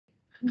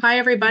Hi,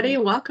 everybody.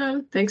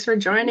 Welcome. Thanks for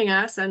joining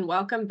us, and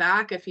welcome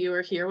back if you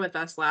were here with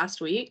us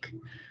last week.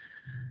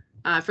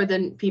 For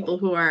the people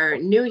who are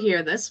new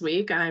here this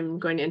week, I'm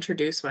going to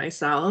introduce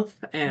myself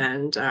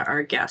and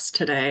our guest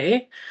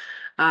today.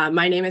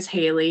 My name is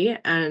Haley,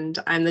 and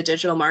I'm the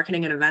Digital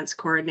Marketing and Events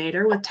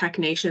Coordinator with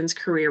TECHNATION's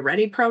Career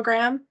Ready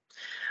program.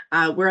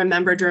 We're a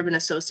member-driven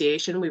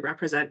association. We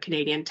represent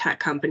Canadian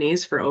tech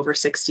companies for over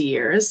 60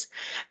 years.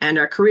 And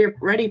our Career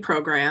Ready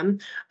program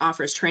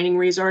offers training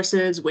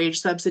resources,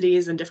 wage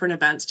subsidies, and different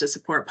events to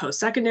support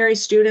post-secondary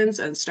students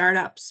and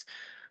startups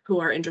who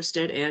are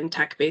interested in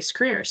tech-based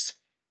careers.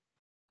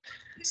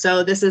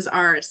 So this is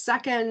our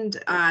second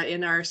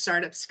in our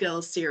Startup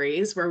Skills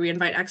series, where we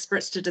invite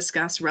experts to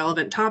discuss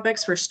relevant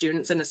topics for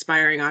students and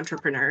aspiring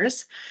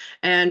entrepreneurs.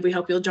 And we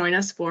hope you'll join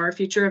us for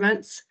future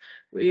events.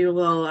 We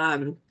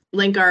will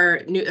link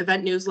our new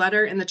event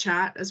newsletter in the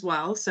chat as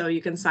well, so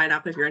you can sign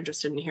up if you're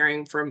interested in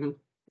hearing from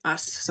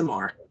us some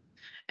more.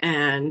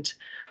 And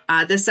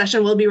this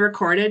session will be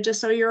recorded,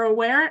 just so you're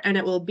aware, and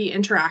it will be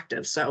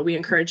interactive. So we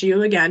encourage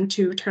you again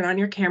to turn on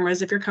your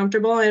cameras if you're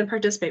comfortable and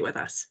participate with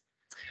us.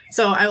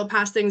 So I will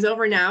pass things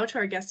over now to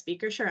our guest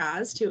speaker,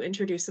 Shiraz, to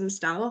introduce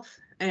himself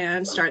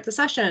and start the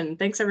session.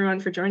 Thanks everyone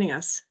for joining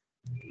us.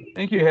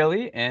 Thank you,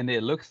 Haley. And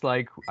it looks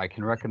like I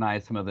can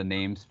recognize some of the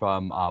names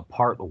from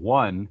part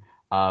one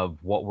of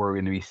what we're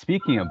going to be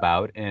speaking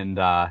about. And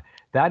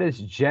that is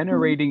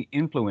generating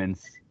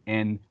influence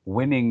and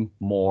winning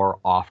more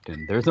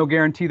often. There's no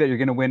guarantee that you're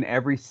going to win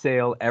every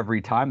sale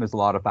every time. There's a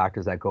lot of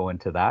factors that go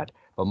into that.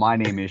 But my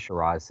name is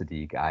Shiraz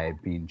Siddique. I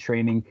have been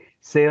training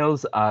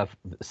sales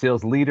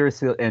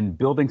leaders and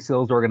building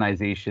sales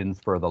organizations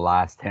for the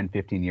last 10,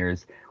 15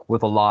 years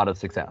with a lot of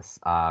success.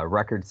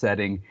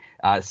 Record-setting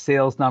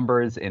sales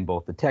numbers in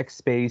both the tech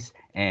space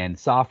and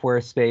software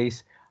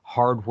space,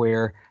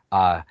 hardware,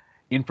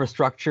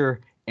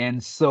 infrastructure.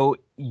 And so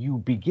you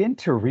begin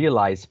to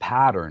realize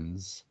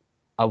patterns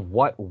of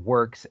what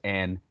works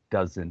and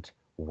doesn't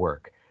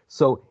work.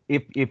 So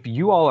if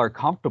you all are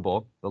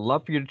comfortable, I'd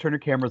love for you to turn your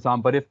cameras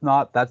on, but if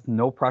not, that's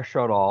no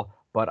pressure at all.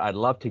 But I'd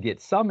love to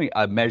get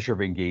a measure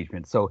of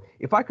engagement. So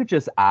if I could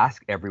just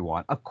ask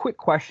everyone a quick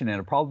question,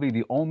 and probably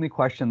the only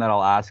question that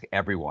I'll ask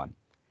everyone.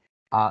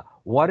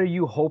 What are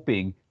you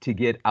hoping to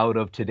get out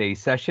of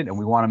today's session? And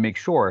we want to make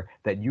sure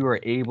that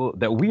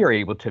we are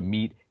able to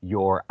meet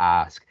your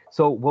ask.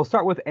 So we'll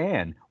start with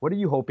Anne. What are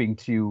you hoping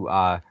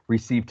to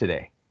receive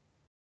today?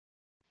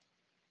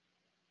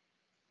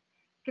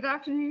 Good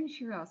afternoon,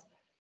 Shiraz.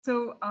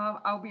 So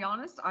I'll be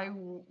honest,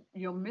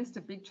 you missed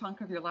a big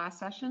chunk of your last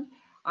session.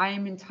 I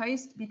am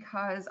enticed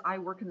because I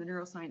work in the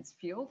neuroscience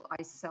field.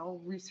 I sell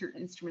research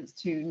instruments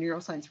to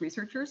neuroscience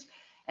researchers.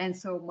 And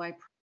so my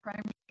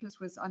primary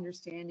focus was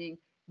understanding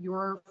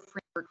your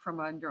framework from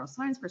a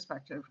neuroscience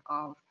perspective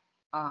of,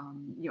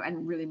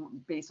 and really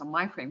based on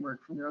my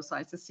framework from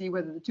neuroscience to see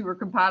whether the two are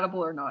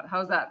compatible or not.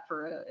 How's that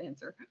for an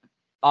answer?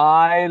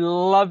 I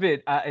love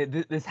it.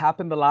 This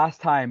happened the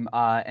last time,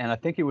 and I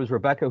think it was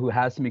Rebecca who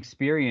has some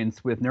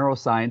experience with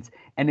neuroscience,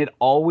 and it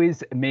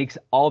always makes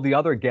all the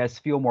other guests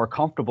feel more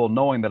comfortable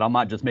knowing that I'm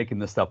not just making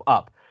this stuff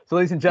up. So,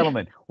 ladies and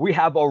gentlemen, we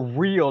have a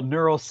real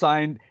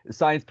neuroscience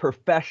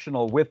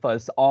professional with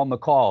us on the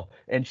call,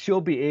 and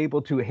she'll be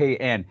able to, hey,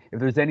 Anne, if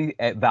there's any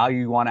value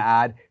you want to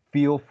add,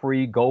 feel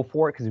free, go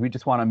for it, because we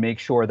just want to make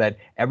sure that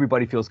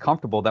everybody feels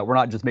comfortable that we're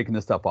not just making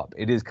this stuff up.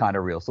 It is kind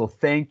of real. So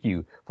thank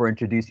you for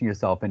introducing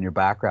yourself and your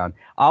background.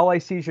 All I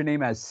see is your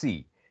name as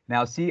C.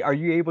 Now, C, are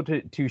you able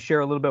to share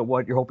a little bit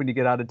what you're hoping to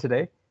get out of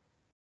today?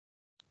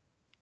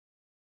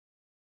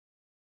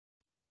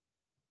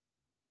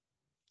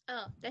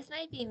 Oh, this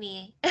might be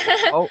me.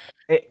 Oh,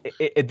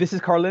 this is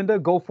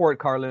Carlinda. Go for it,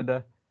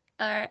 Carlinda.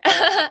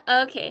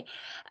 Okay.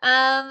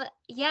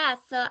 Yeah,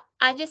 so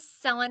I'm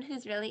just someone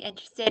who's really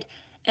interested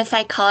in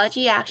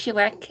psychology. I actually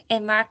work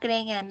in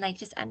marketing and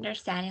just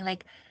understanding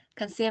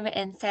consumer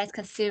insights,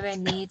 consumer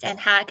needs, and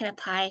how I can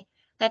apply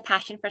my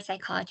passion for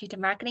psychology to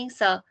marketing.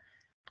 So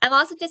I'm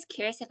also just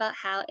curious about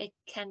how it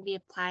can be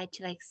applied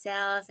to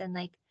sales and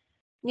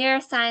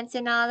neuroscience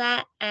and all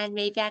that. And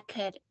maybe I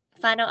could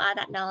funnel all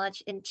that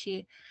knowledge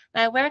into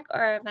my work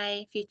or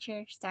my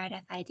future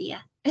startup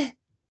idea.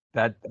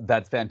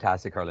 That's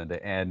fantastic, Carlinda.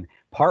 And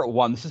part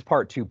one, this is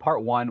part two.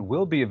 Part one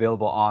will be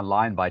available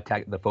online by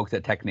the folks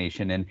at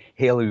TECHNATION, and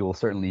Haley will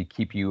certainly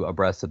keep you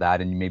abreast of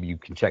that, and maybe you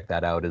can check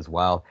that out as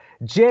well.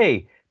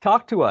 Jay,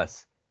 talk to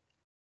us.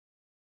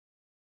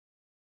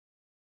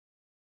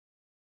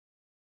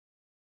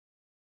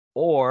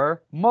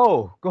 Or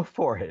Mo, go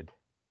for it.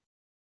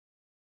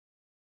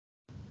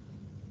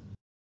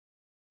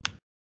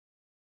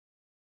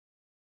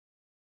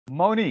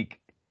 Monique.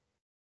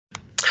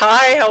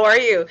 Hi, how are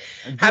you?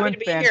 Happy to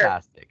be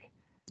fantastic. Here.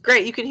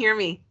 Great, you can hear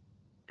me.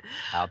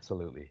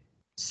 Absolutely.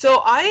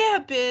 So I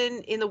have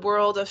been in the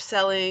world of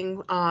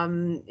selling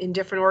in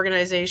different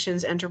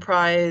organizations,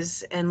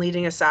 enterprise, and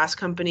leading a SaaS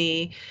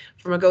company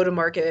from a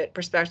go-to-market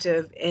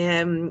perspective.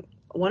 And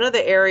one of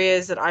the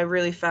areas that I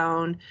really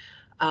found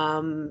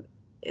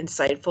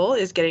insightful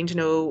is getting to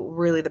know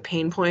really the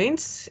pain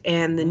points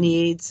and the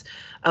needs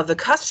of the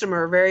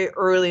customer very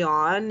early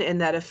on, in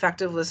that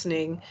effective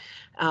listening,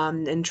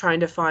 and trying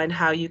to find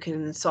how you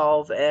can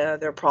solve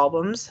their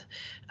problems,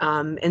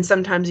 and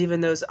sometimes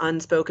even those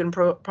unspoken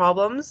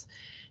problems.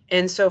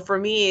 And so for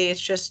me,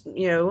 it's just,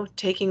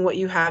 taking what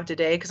you have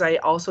today, because I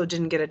also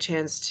didn't get a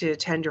chance to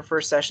attend your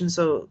first session.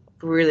 So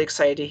really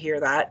excited to hear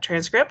that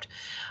transcript.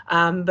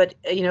 But,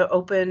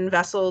 open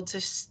vessel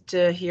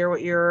to hear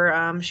what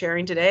you're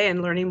sharing today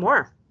and learning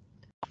more.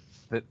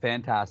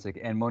 Fantastic.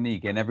 And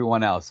Monique and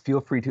everyone else,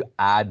 feel free to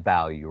add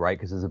value, right?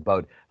 Because it's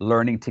about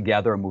learning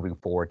together and moving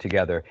forward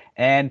together.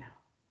 And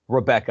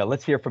Rebecca,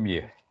 let's hear from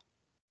you.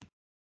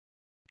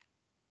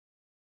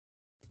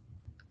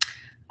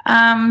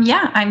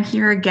 Yeah, I'm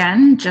here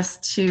again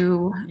just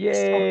to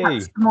Yay.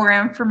 some more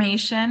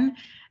information.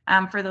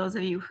 For those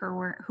of you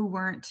who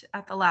weren't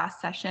at the last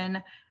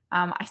session,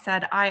 I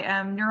said I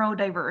am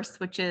neurodiverse,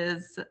 which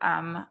is,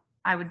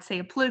 I would say,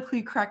 a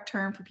politically correct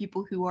term for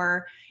people who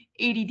are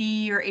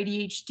ADD or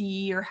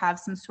ADHD or have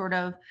some sort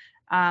of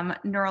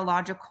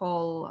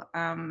neurological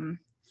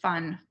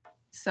fun.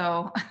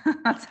 So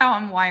that's how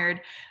I'm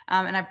wired.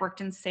 And I've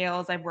worked in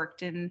sales. I've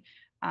worked in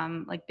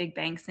like big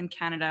banks in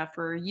Canada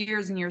for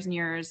years and years and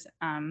years.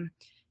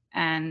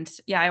 And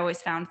yeah, I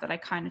always found that I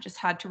kind of just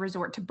had to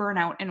resort to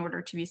burnout in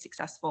order to be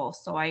successful.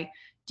 So I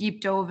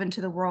deep dove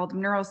into the world of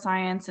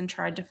neuroscience and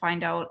tried to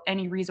find out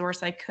any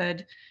resource I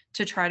could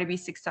to try to be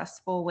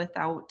successful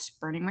without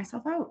burning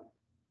myself out.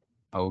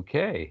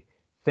 Okay,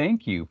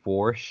 thank you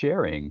for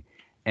sharing.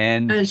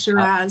 And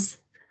Shiraz,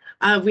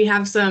 we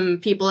have some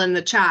people in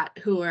the chat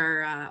who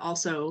are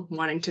also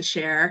wanting to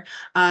share.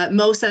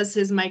 Mo says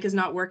his mic is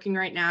not working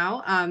right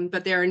now,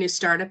 but they're a new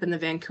startup in the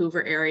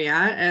Vancouver area,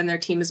 and their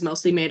team is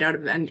mostly made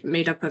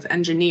up of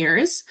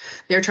engineers.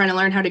 They're trying to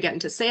learn how to get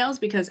into sales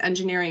because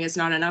engineering is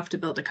not enough to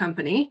build a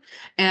company.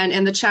 And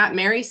in the chat,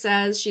 Mary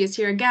says she is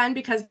here again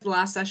because the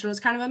last session was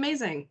kind of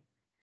amazing.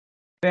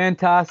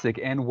 Fantastic,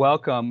 and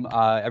welcome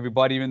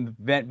everybody in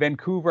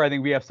Vancouver. I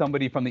think we have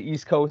somebody from the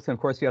East Coast, and of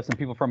course we have some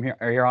people from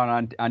here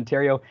on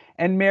Ontario.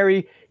 And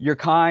Mary, you're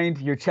kind,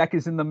 your check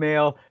is in the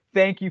mail.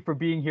 Thank you for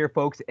being here,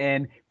 folks.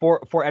 And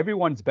for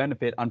everyone's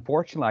benefit,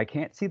 unfortunately, I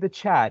can't see the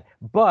chat,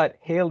 but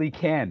Haley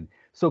can.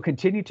 So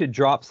continue to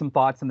drop some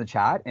thoughts in the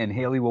chat, and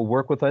Haley will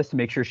work with us to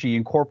make sure she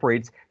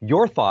incorporates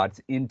your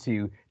thoughts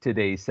into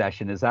today's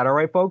session. Is that all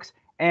right, folks?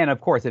 And of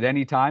course, at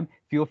any time,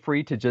 feel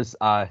free to just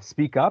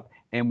speak up,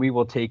 and we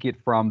will take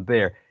it from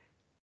there.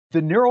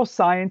 The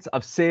neuroscience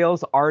of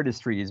sales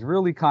artistry is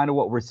really kind of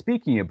what we're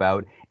speaking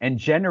about, and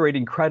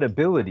generating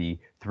credibility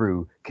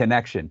through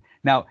connection.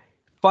 Now,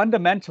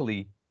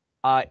 fundamentally,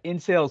 in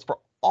sales for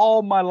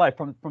all my life,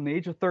 from the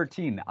age of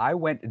 13, I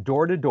went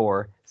door to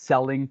door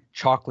selling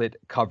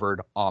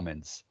chocolate-covered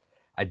almonds.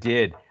 I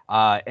did.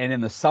 And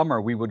in the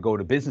summer, we would go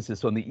to businesses.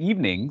 So in the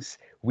evenings,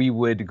 we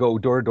would go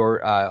door to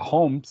door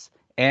homes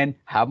and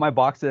have my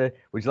box of,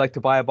 would you like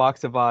to buy a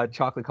box of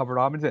chocolate covered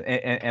almonds?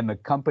 And the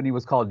company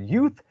was called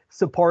Youth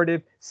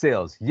Supportive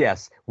Sales.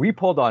 Yes, we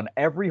pulled on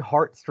every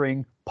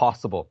heartstring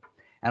possible.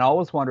 And I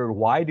always wondered,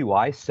 why do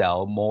I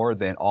sell more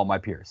than all my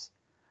peers?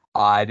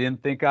 I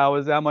didn't think I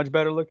was that much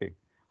better looking.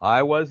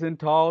 I wasn't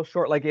tall,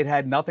 short, like it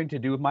had nothing to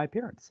do with my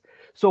appearance.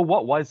 So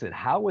what was it?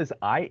 How was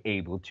I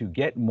able to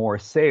get more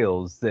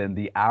sales than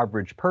the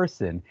average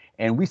person?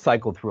 And we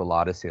cycled through a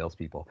lot of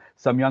salespeople.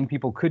 Some young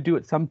people could do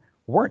it, some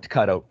weren't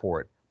cut out for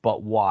it,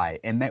 but why?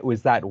 And that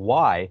was that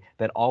why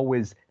that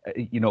always,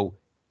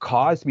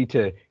 caused me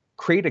to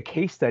create a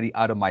case study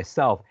out of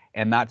myself.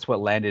 And that's what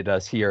landed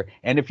us here.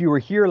 And if you were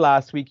here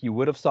last week, you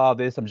would have saw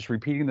this. I'm just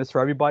repeating this for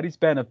everybody's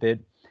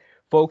benefit.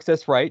 Folks,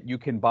 that's right. You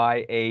can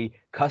buy a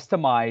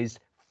customized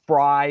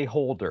fry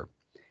holder.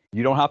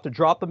 You don't have to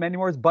drop them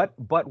anymore, but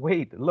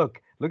wait,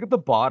 look at the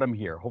bottom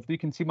here. Hopefully you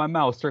can see my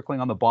mouse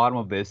circling on the bottom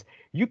of this.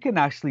 You can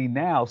actually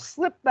now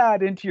slip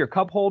that into your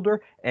cup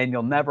holder, and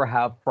you'll never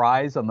have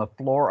fries on the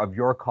floor of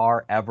your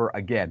car ever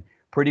again.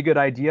 Pretty good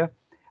idea.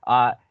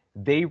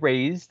 They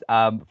raised,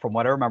 from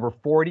what I remember,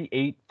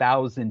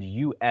 48,000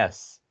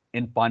 US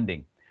in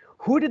funding.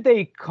 Who did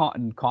they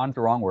con's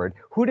the wrong word.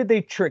 Who did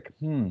they trick?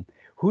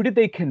 Who did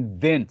they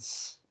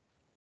convince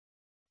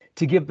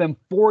to give them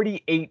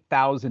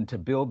 48,000 to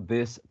build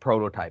this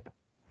prototype?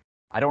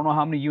 I don't know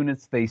how many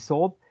units they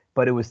sold,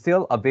 but it was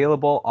still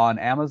available on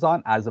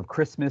Amazon as of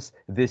Christmas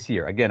this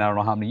year. Again, I don't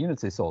know how many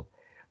units they sold.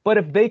 But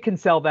if they can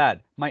sell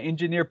that, my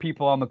engineer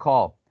people on the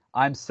call,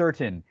 I'm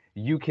certain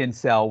you can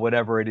sell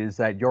whatever it is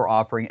that you're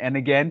offering. And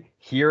again,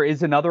 here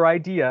is another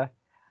idea.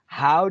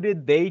 How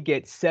did they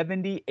get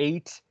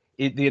 78?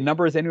 The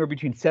number is anywhere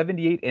between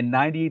 78 and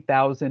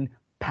 98,000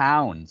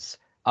 pounds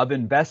of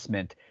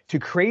investment to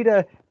create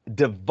a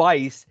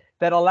device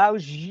that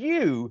allows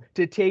you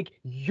to take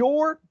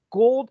your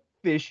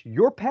goldfish,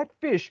 your pet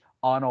fish,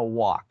 on a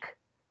walk,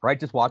 right?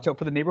 Just watch out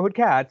for the neighborhood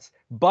cats.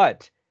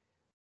 But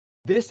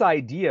this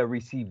idea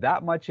received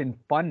that much in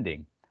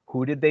funding.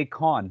 Who did they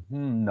con?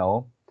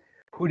 No.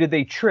 Who did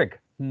they trick?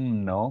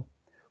 No.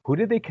 Who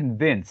did they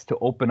convince to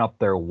open up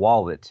their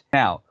wallet?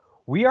 Now,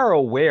 we are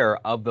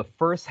aware of the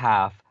first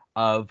half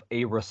of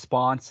a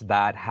response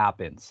that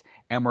happens,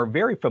 and we're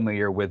very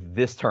familiar with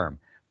this term.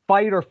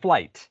 fight or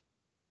flight.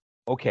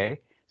 Okay,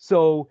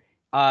 so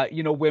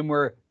when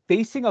we're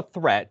facing a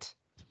threat,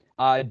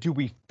 do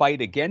we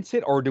fight against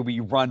it or do we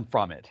run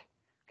from it?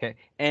 Okay,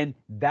 and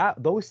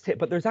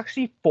but there's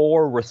actually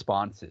 4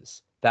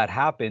 responses that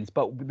happens,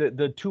 but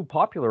the 2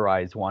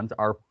 popularized ones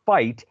are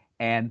fight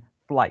and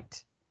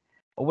flight.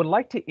 I would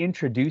like to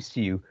introduce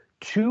to you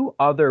 2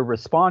 other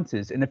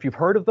responses, and if you've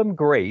heard of them,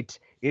 great.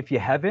 If you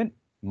haven't,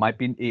 might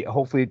be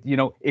hopefully,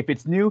 if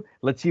it's new,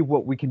 let's see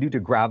what we can do to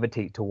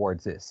gravitate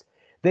towards this.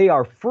 They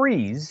are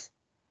freeze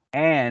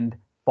and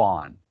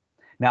fawn.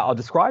 Now, I'll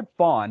describe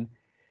fawn.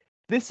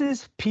 This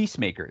is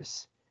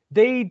peacemakers.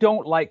 They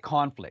don't like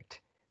conflict.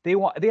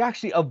 They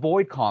actually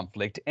avoid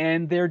conflict,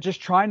 and they're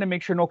just trying to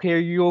make sure, okay, are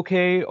you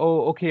okay?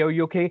 Oh, okay, are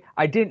you okay?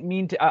 I didn't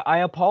mean to. I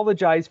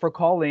apologize for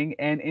calling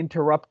and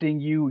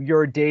interrupting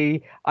your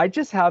day. I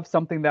just have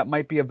something that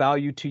might be of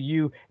value to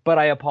you, but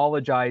I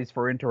apologize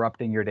for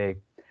interrupting your day.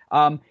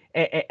 And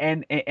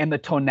the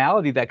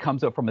tonality that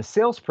comes up from a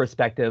sales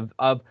perspective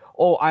of,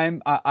 oh,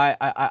 I'm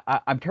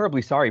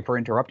terribly sorry for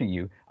interrupting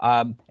you,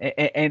 and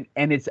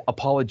it's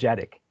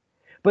apologetic.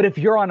 But if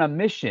you're on a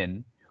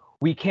mission,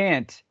 we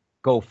can't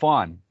go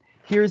fawn.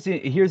 Here's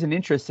an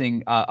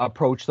interesting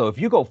approach, though. If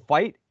you go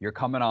fight, you're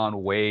coming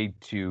on way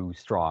too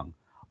strong.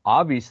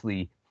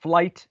 Obviously,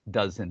 flight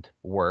doesn't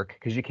work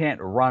because you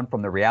can't run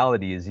from the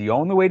reality. Is the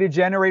only way to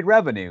generate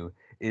revenue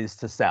is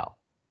to sell,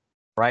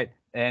 right?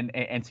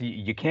 And so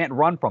you can't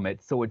run from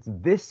it. So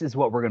this is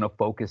what we're going to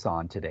focus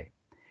on today.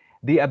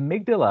 The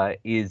amygdala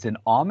is an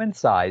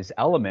almond-sized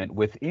element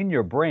within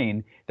your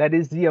brain that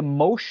is the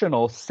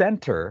emotional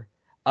center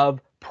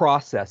of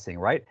processing,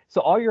 right?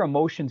 So all your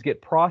emotions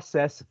get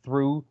processed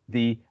through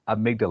the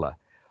amygdala.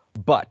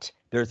 But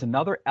there's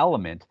another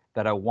element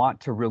that I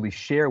want to really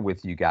share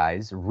with you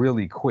guys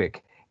really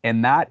quick,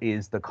 and that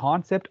is the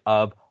concept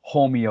of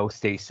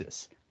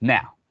homeostasis.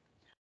 Now,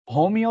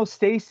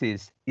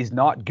 homeostasis is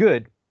not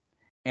good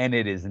and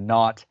it is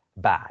not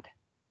bad.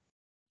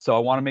 So I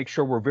want to make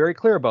sure we're very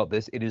clear about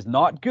this. It is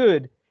not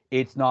good,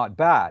 it's not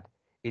bad,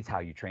 it's how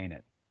you train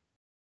it.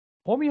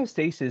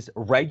 Homeostasis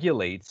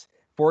regulates,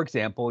 for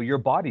example, your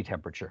body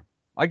temperature.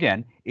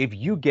 Again, if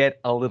you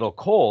get a little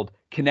cold,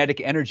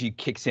 kinetic energy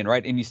kicks in,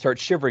 right? And you start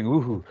shivering.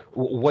 Ooh,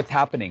 what's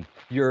happening?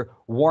 You're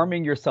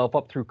warming yourself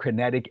up through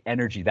kinetic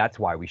energy. That's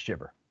why we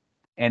shiver.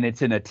 And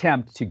it's an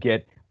attempt to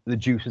get the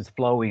juices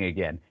flowing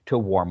again to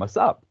warm us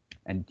up.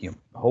 And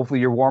hopefully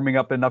you're warming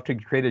up enough to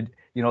create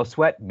a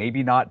sweat.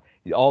 Maybe not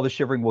all the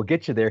shivering will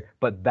get you there,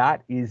 but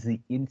that is the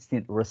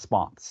instant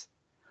response.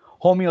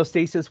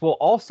 Homeostasis will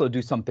also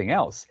do something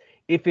else.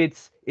 If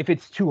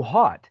it's too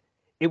hot,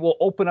 it will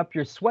open up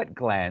your sweat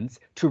glands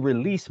to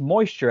release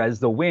moisture as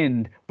the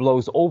wind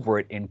blows over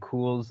it and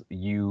cools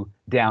you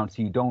down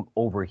so you don't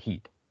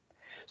overheat.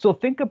 So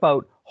think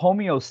about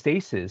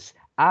homeostasis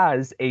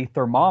as a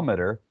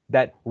thermometer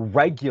that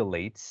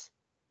regulates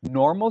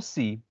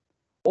normalcy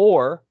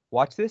or,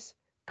 watch this,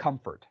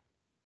 comfort.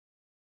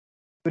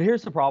 But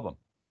here's the problem.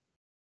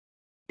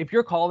 If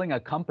you're calling a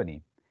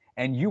company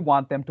and you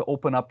want them to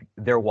open up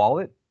their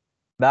wallet,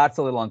 that's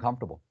a little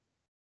uncomfortable.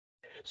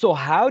 So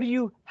how do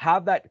you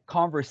have that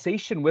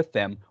conversation with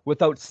them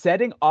without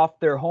setting off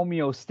their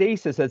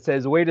homeostasis that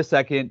says, wait a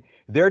second,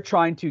 they're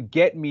trying to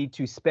get me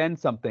to spend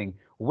something.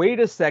 Wait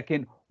a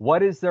second,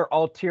 what is their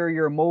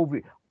ulterior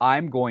motive?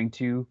 I'm going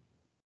to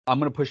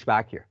push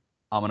back here.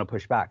 I'm going to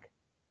push back.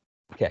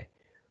 Okay.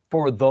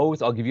 For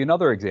those, I'll give you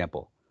another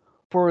example.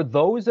 For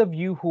those of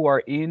you who are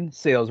in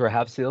sales or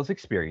have sales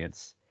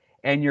experience,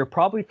 and you're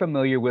probably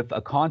familiar with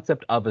a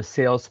concept of a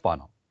sales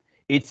funnel.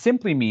 It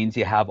simply means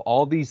you have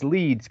all these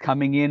leads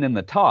coming in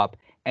the top,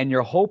 and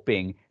you're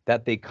hoping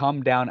that they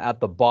come down at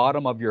the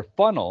bottom of your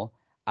funnel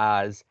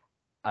as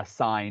a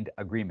signed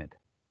agreement.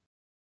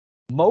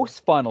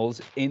 Most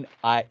funnels in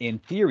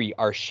theory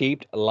are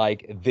shaped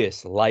like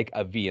this, like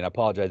a V. And I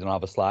apologize, I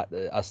don't have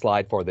a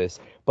slide for this,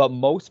 but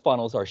most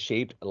funnels are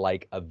shaped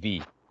like a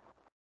V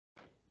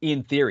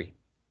in theory.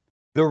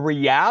 The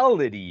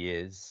reality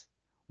is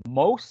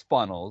most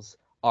funnels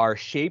are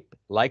shaped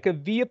like a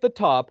V at the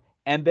top,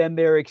 and then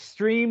they're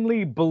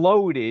extremely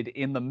bloated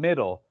in the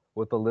middle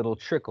with a little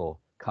trickle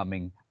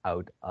coming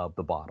out of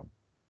the bottom.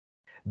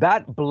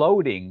 That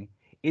bloating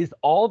is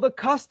all the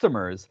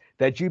customers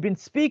that you've been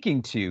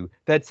speaking to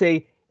that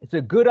say, it's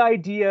a good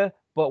idea,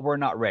 but we're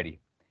not ready.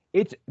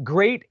 It's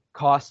great,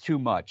 costs too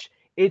much.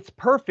 It's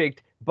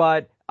perfect,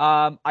 but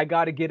I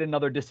got to get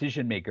another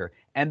decision maker.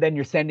 And then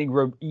you're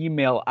sending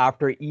email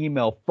after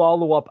email,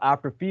 follow-up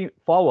after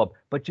follow-up,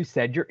 but you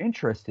said you're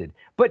interested.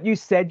 But you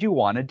said you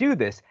want to do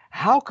this.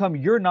 How come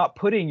you're not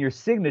putting your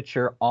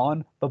signature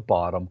on the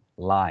bottom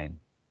line?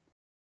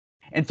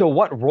 And so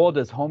what role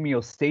does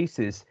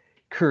homeostasis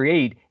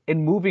create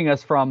in moving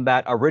us from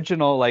that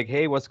original, like,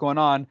 hey, what's going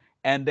on?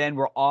 And then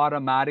we're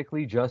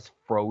automatically just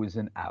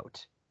frozen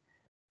out.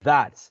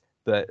 That's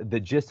the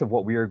gist of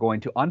what we are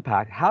going to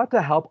unpack, how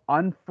to help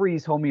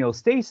unfreeze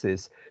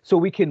homeostasis so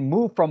we can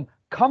move from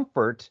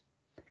comfort,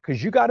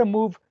 because you got to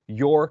move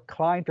your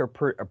client or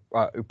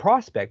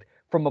prospect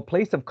from a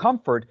place of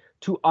comfort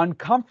to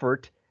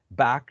uncomfort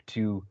back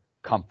to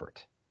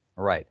comfort.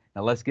 All right,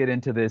 now let's get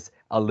into this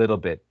a little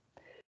bit.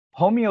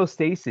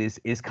 Homeostasis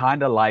is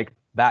kind of like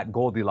that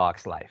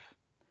Goldilocks life,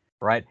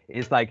 right?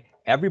 It's like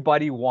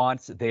everybody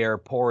wants their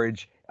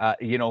porridge,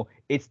 you know,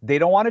 they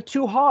don't want it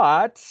too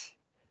hot,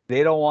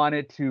 they don't want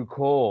it too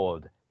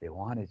cold, they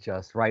want it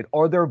just right,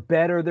 or their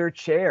bed or their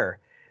chair.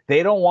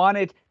 They don't want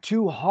it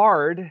too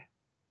hard,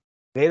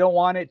 they don't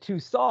want it too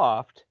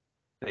soft,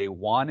 they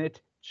want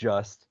it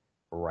just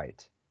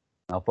right.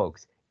 Now,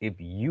 folks, if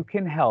you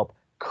can help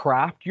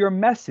craft your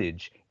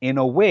message in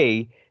a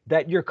way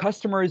that your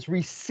customer is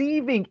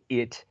receiving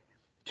it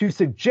to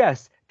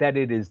suggest that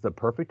it is the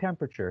perfect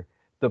temperature,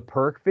 the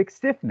perfect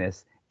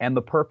stiffness, and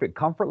the perfect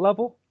comfort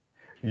level,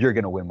 you're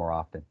going to win more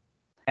often.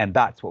 And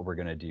that's what we're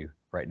going to do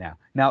right now.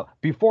 Now,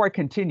 before I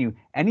continue,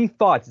 any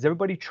thoughts? Is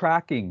everybody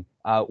tracking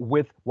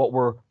with what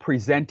we're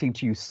presenting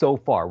to you so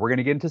far? We're going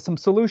to get into some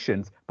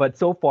solutions, but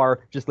so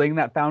far, just laying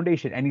that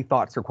foundation. Any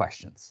thoughts or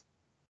questions?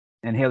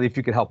 And Haley, if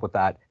you could help with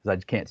that, because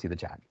I can't see the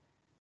chat.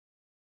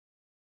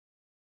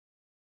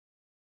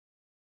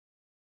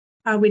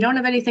 We don't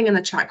have anything in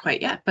the chat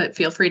quite yet, but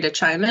feel free to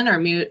chime in or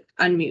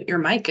unmute your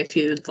mic if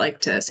you'd like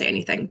to say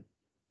anything.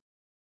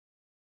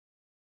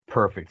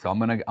 Perfect. So I'm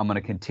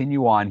gonna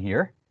continue on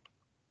here.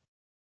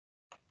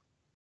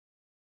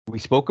 We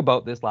spoke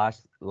about this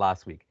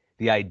last week.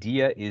 The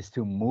idea is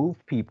to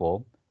move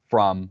people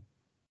from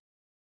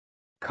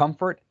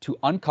comfort to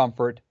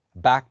uncomfort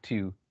back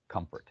to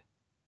comfort.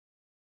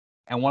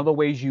 And one of the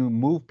ways you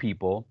move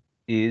people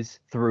is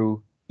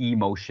through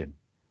emotion.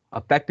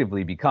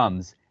 Effectively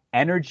becomes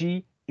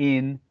energy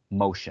in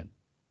motion,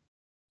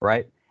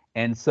 right?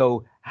 And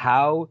so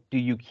how do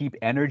you keep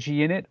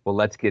energy in it? Well,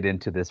 let's get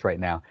into this right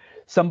now.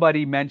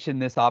 Somebody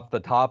mentioned this off the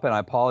top, and I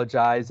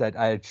apologize that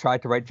I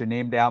tried to write your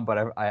name down,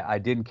 but I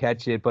didn't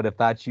catch it. But if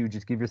that's you,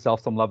 just give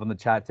yourself some love in the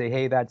chat. Say,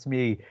 hey, that's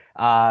me.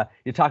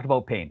 You talked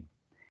about pain,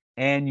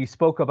 and you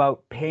spoke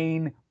about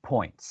pain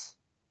points.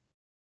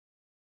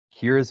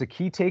 Here's a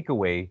key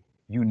takeaway.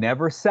 You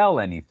never sell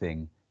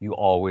anything, you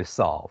always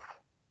solve.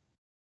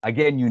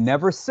 Again, you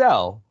never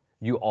sell,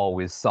 you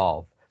always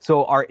solve.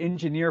 So our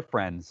engineer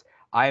friends,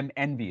 I'm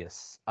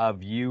envious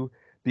of you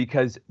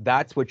because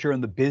that's what you're in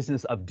the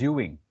business of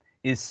doing,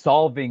 is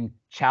solving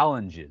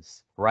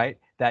challenges, right?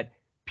 That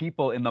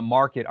people in the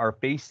market are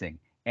facing.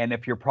 And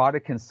if your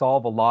product can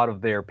solve a lot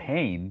of their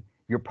pain,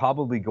 you're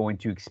probably going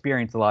to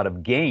experience a lot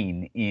of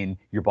gain in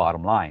your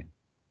bottom line.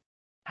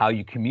 How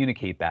you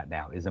communicate that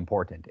now is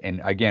important.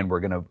 And again,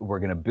 we're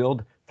gonna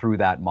build through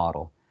that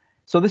model.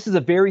 So this is a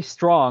very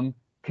strong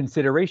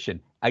consideration.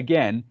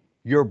 Again,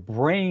 your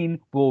brain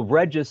will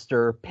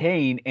register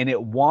pain and it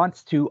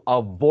wants to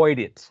avoid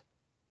it.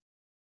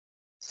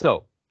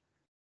 So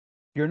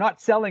you're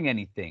not selling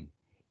anything.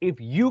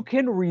 If you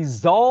can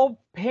resolve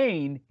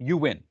pain, you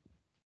win.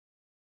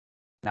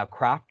 Now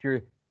craft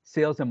your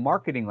sales and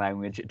marketing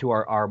language to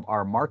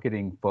our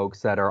marketing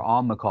folks that are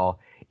on the call.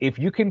 If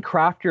you can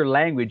craft your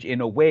language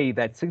in a way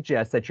that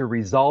suggests that you're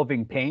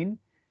resolving pain,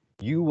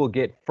 you will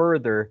get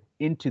further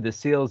into the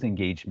sales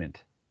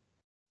engagement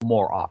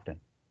more often.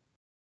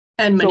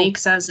 And Monique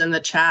says in the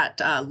chat,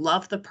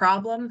 love the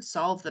problem,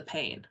 solve the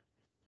pain.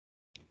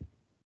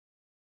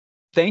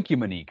 Thank you,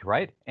 Monique,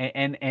 right?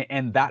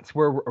 And that's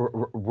where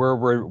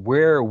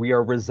we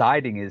are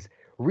residing, is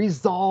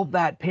resolve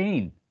that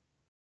pain.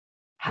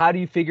 How do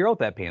you figure out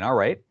that pain? All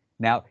right.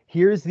 Now,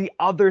 here's the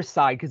other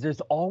side, because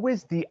there's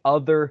always the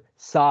other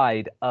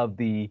side of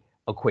the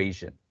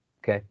equation,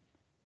 okay?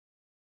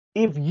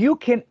 If you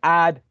can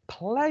add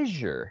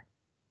pleasure,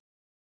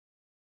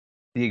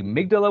 the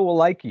amygdala will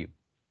like you.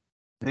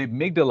 The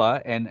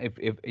amygdala, and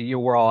if you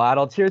were all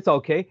adults here, it's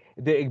okay.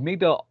 The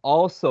amygdala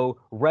also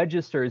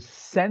registers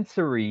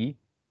sensory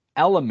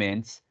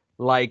elements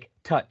like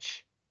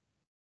touch,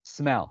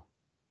 smell,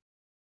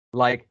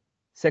 like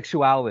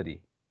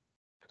sexuality.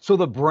 So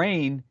the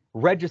brain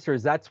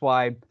registers. That's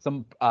why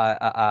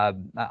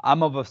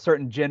I'm of a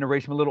certain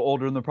generation, a little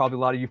older than probably a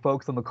lot of you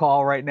folks on the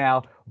call right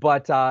now.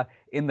 But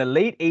in the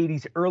late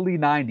 80s, early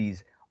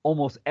 90s,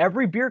 almost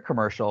every beer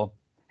commercial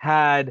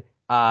had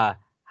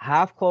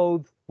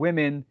half-clothed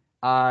women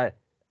on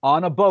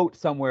a boat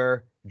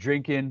somewhere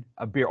drinking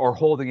a beer or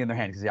holding it in their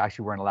hand, because they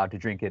actually weren't allowed to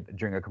drink it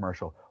during a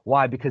commercial.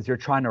 Why? Because they're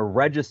trying to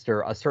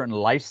register a certain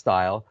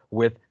lifestyle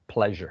with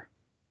pleasure,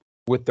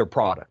 with their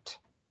product.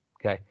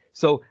 Okay.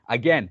 So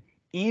again,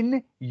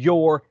 in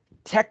your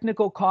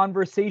technical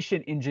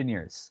conversation,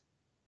 engineers,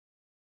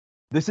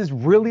 this is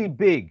really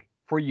big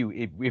for you.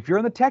 If you're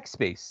in the tech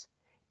space,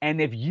 and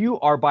if you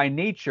are by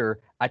nature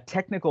a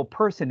technical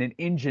person, an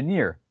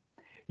engineer,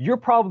 you're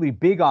probably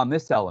big on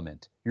this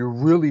element. You're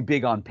really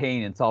big on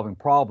pain and solving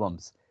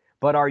problems,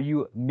 but are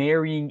you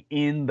marrying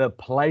in the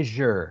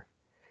pleasure?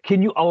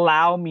 Can you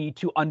allow me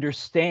to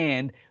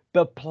understand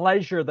the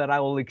pleasure that I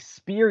will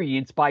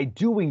experience by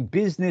doing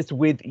business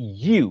with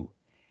you?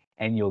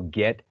 And you'll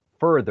get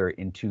further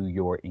into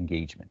your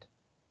engagement.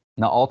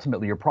 Now,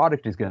 ultimately, your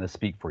product is going to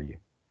speak for you.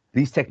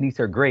 These techniques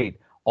are great.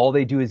 All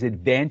they do is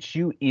advance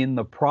you in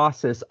the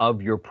process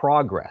of your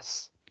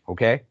progress,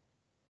 okay?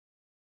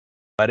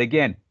 But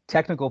again,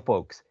 technical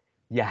folks,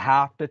 you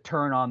have to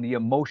turn on the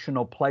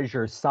emotional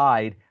pleasure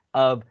side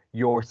of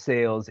your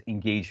sales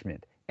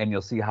engagement, and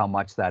you'll see how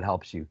much that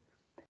helps you.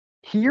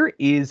 Here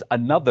is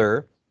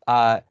another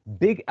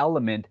big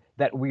element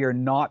that we are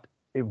not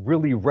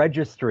really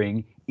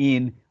registering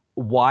in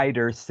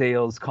wider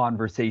sales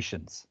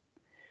conversations.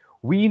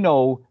 We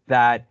know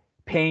that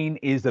pain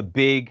is a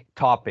big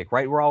topic,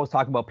 right? We're always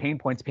talking about pain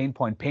points, pain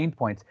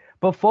points.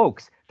 But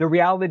folks, the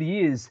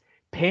reality is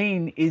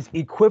pain is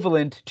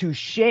equivalent to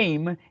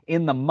shame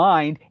in the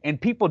mind, and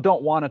people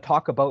don't want to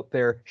talk about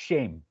their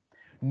shame,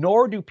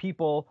 nor do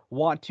people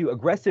want to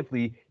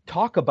aggressively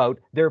talk about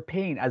their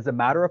pain. As a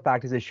matter of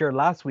fact, as I shared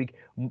last week,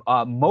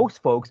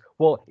 most folks,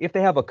 well, if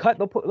they have a cut,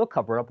 they'll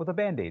cover it up with a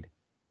Band-Aid.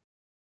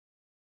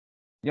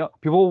 You know,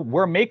 people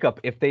wear makeup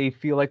if they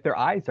feel like their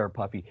eyes are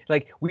puffy.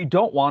 Like, we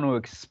don't want to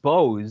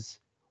expose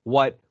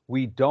what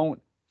we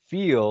don't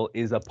feel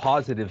is a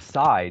positive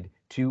side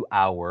to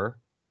our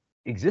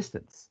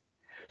existence.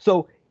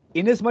 So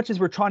in as much as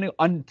we're trying to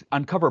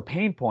uncover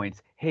pain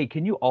points, hey,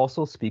 can you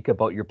also speak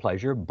about your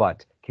pleasure,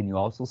 but can you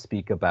also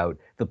speak about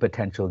the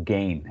potential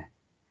gain?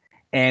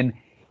 And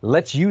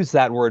let's use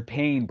that word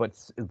pain, but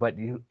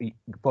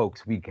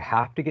folks, we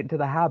have to get into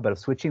the habit of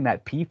switching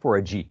that P for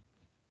a G.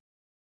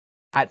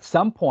 At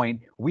some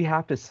point, we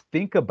have to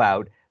think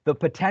about the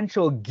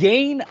potential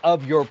gain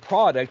of your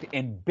product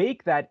and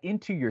bake that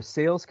into your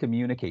sales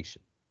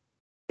communication.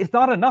 It's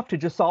not enough to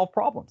just solve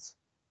problems,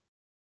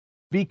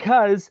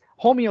 because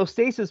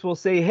homeostasis will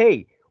say,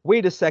 hey,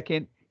 wait a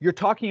second, you're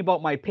talking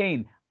about my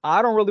pain.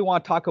 I don't really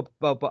want to talk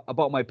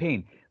about my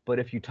pain. But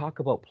if you talk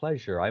about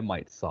pleasure, I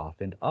might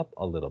soften up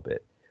a little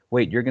bit.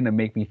 Wait, you're going to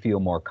make me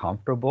feel more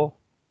comfortable?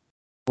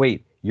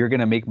 Wait, you're going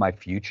to make my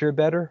future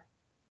better?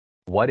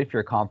 What if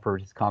your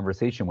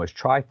conversation was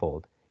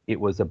trifold? It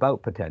was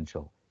about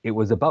potential, it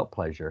was about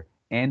pleasure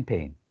and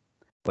pain.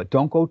 But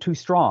don't go too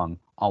strong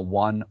on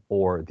one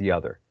or the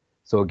other.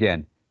 So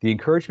again, the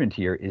encouragement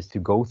here is to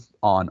go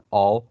on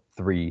all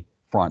three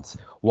fronts.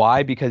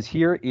 Why? Because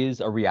here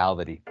is a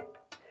reality.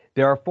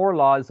 There are 4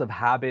 laws of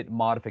habit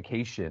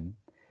modification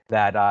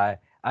that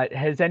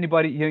has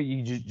anybody,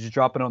 you just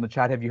drop it on the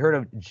chat. Have you heard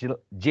of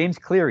James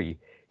Cleary?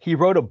 He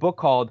wrote a book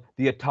called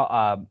The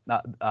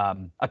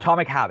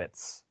Atomic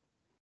Habits.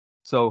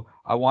 So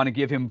I want to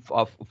give him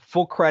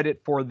full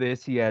credit for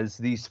this. He has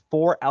these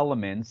 4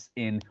 elements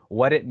in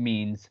what it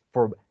means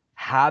for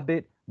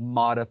habit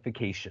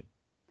modification.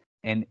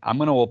 And I'm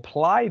going to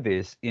apply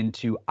this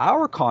into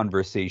our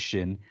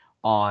conversation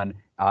on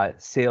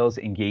sales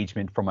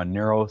engagement from a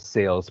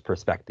neurosales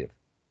perspective.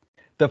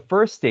 The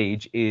first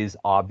stage is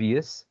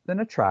obvious, then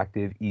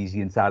attractive,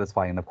 easy, and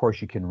satisfying. And of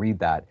course, you can read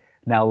that.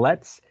 Now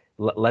let's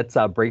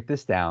break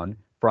this down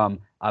from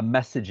a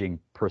messaging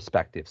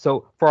perspective.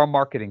 So for our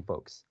marketing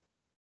folks,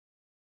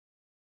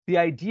 the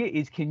idea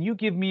is, can you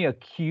give me a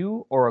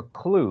cue or a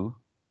clue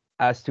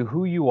as to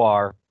who you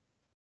are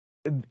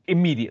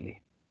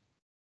immediately?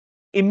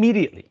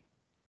 Immediately.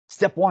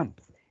 Step 1,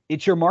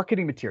 it's your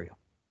marketing material.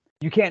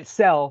 You can't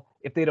sell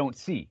if they don't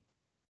see.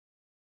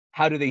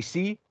 How do they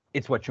see?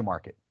 It's what you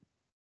market.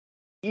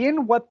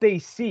 In what they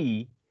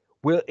see,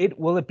 will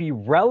it be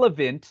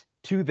relevant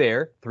to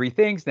their 3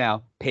 things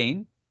now: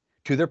 pain,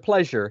 to their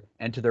pleasure,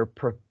 and to their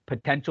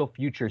potential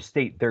future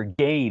state, their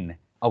gain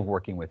of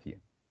working with you?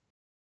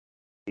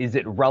 Is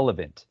it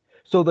relevant?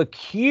 So the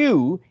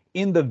cue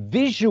in the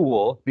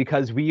visual,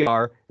 because we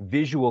are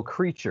visual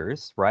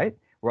creatures, right?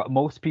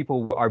 Most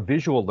people are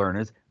visual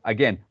learners.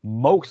 Again,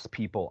 most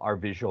people are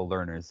visual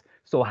learners.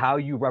 So how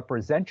you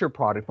represent your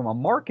product from a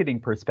marketing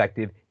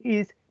perspective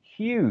is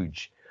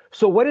huge.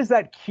 So what is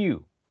that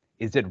cue?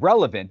 Is it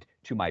relevant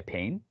to my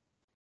pain,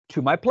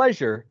 to my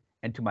pleasure,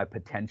 and to my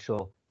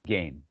potential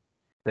gain?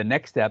 The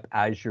next step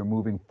as you're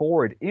moving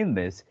forward in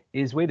this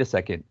is, wait a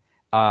second,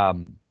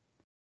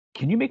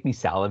 can you make me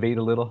salivate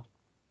a little?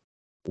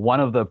 One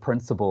of the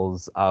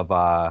principles of,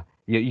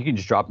 you can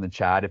just drop in the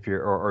chat if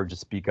you're, or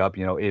just speak up,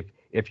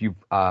 if you're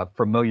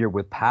familiar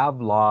with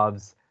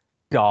Pavlov's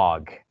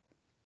dog.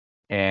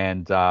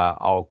 And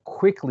I'll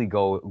quickly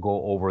go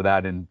over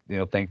that. And,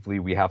 thankfully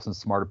we have some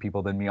smarter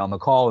people than me on the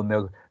call, and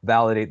they'll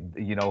validate,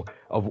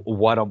 of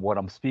what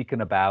I'm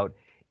speaking about.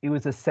 It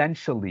was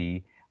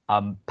essentially,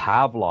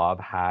 Pavlov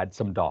had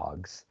some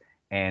dogs.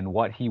 And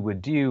what he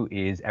would do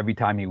is every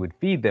time he would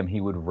feed them, he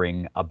would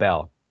ring a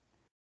bell.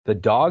 The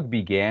dog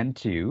began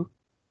to,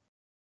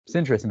 it's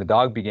interesting, the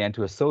dog began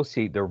to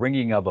associate the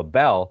ringing of a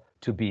bell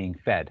to being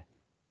fed.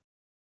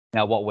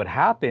 Now, what would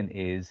happen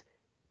is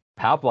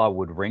Pavlov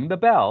would ring the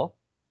bell,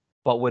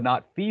 but would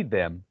not feed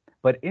them.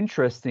 But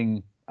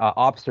interesting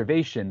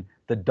observation,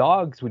 the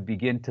dogs would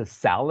begin to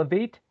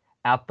salivate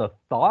at the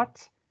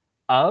thought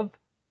of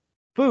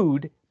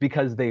food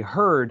because they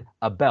heard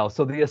a bell.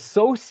 So they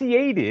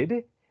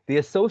associated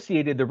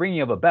the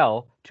ringing of a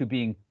bell to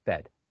being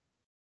fed.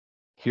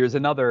 Here's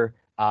another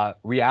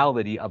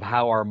reality of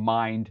how our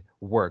mind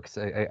works.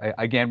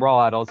 Again, we're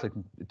all adults, so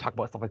can talk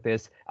about stuff like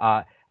this.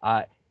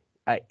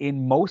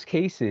 In most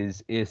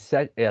cases, is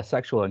a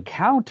sexual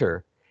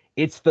encounter.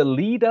 It's the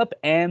lead up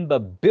and the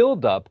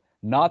build up,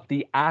 not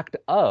the act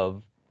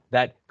of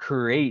that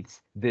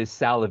creates this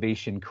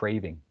salivation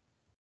craving?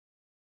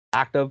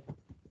 Active,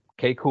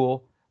 okay,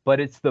 cool, but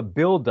it's the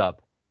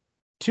buildup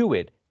to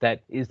it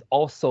that is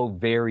also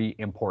very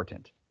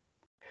important.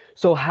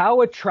 So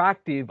how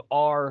attractive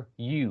are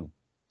you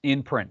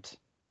in print,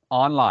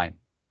 online,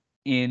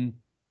 in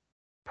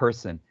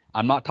person?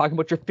 I'm not talking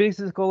about your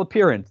physical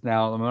appearance.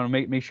 Now, I'm going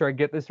to make sure I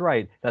get this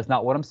right. That's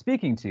not what I'm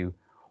speaking to.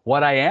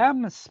 What I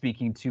am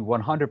speaking to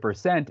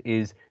 100%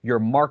 is your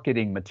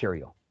marketing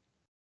material.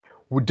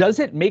 Does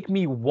it make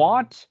me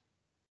want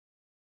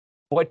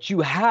what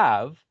you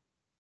have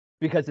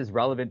because it's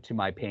relevant to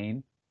my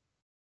pain,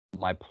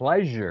 my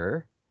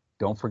pleasure?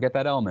 Don't forget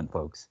that element,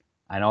 folks.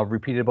 I know I've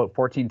repeated about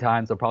 14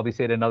 times. I'll probably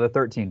say it another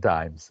 13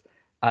 times.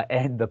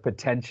 And the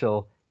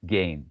potential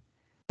gain.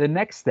 The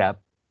next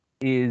step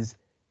is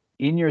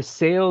in your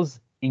sales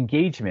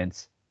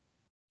engagements.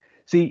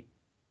 See,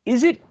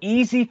 is it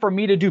easy for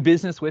me to do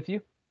business with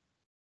you?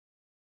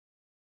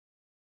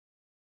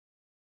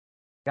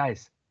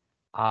 Guys,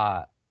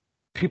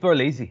 people are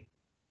lazy.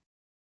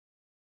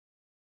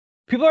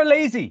 People are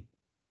lazy.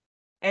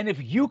 And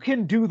if you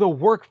can do the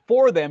work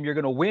for them, you're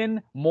going to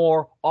win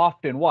more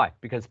often. Why?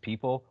 Because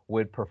people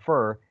would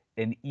prefer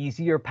an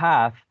easier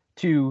path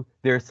to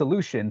their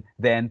solution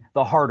than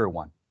the harder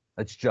one.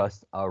 That's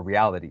just a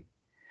reality.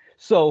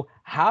 So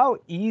how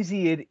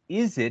easy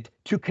is it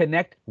to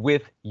connect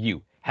with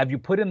you? Have you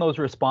put in those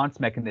response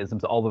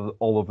mechanisms all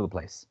over the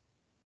place?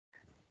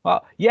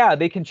 Well, yeah,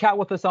 they can chat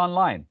with us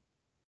online.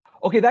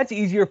 Okay, that's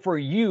easier for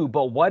you,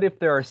 but what if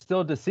there are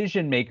still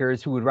decision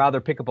makers who would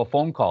rather pick up a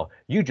phone call?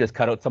 You just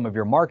cut out some of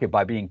your market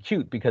by being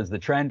cute because the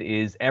trend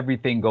is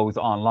everything goes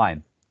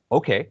online.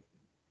 Okay.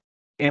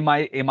 Am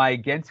I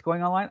against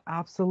going online?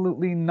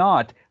 Absolutely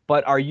not.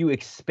 But are you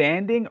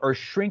expanding or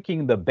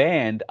shrinking the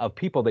band of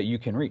people that you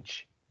can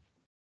reach?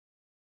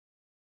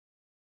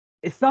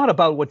 It's not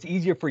about what's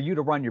easier for you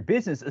to run your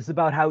business. It's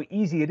about how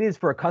easy it is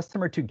for a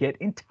customer to get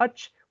in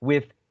touch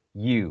with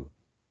you.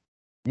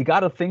 You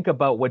got to think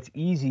about what's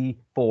easy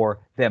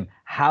for them.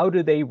 How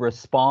do they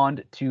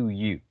respond to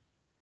you?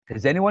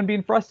 Has anyone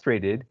been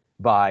frustrated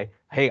by,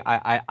 hey,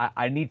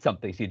 I need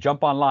something? So you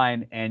jump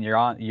online and you're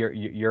on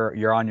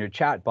your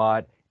chat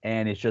bot,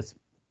 and it's just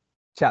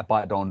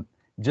chatbot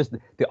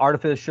the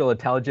artificial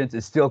intelligence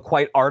is still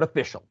quite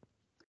artificial.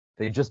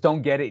 They just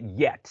don't get it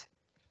yet.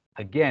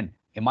 Again,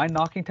 am I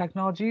knocking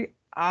technology?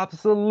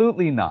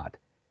 Absolutely not.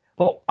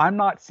 But I'm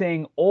not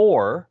saying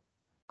or,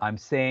 I'm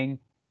saying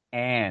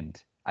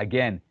and.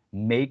 Again,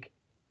 make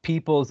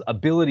people's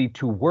ability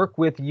to work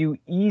with you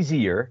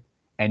easier,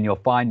 and you'll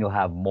find you'll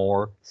have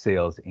more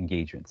sales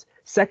engagements.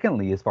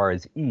 Secondly, as far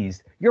as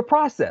ease, your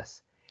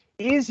process.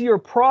 Is your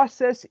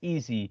process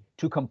easy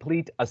to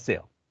complete a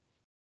sale?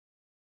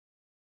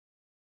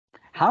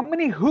 How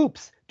many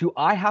hoops do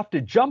I have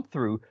to jump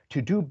through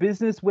to do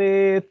business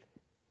with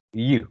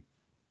you?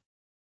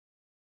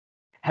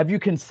 Have you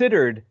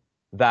considered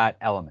that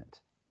element?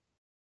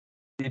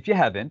 If you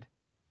haven't,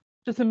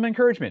 just some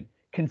encouragement.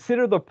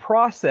 Consider the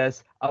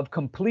process of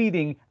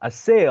completing a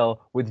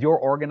sale with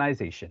your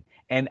organization.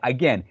 And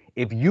again,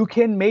 if you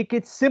can make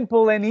it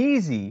simple and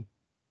easy,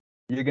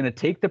 you're going to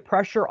take the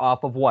pressure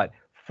off of what?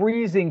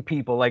 Freezing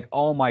people like,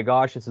 oh my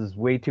gosh, this is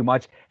way too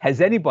much.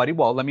 Has anybody,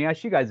 well, let me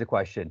ask you guys a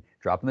question.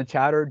 Drop in the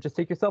chat or just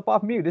take yourself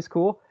off mute. It's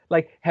cool.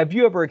 Like, have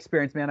you ever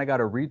experienced, man, I got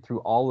to read through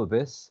all of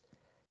this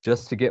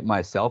just to get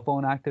my cell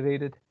phone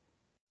activated?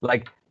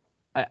 Like,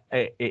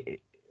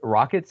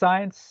 rocket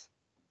science?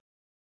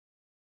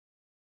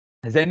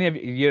 Has any of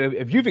you,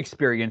 if you've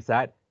experienced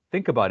that,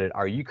 think about it.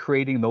 Are you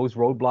creating those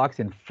roadblocks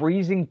and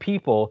freezing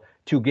people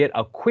to get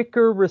a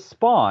quicker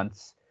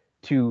response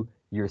to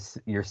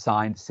your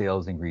signed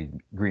sales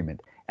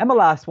agreement? And the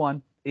last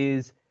one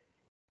is,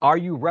 are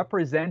you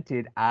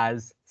represented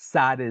as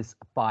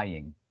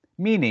satisfying?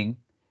 Meaning,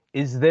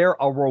 is there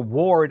a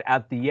reward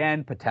at the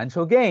end,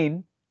 potential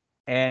gain,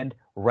 and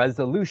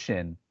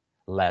resolution,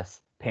 less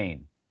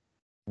pain?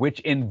 Which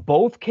in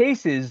both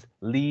cases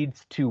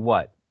leads to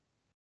what?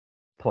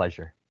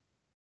 Pleasure.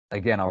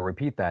 Again, I'll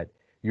repeat that.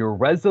 Your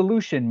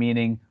resolution,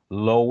 meaning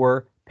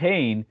lower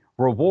pain,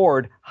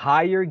 reward,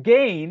 higher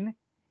gain,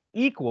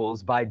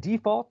 equals by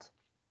default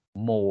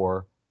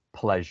more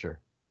pleasure.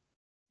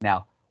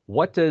 Now,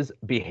 what does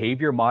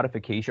behavior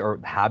modification or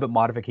habit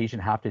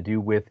modification have to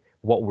do with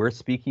what we're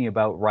speaking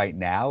about right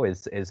now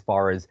as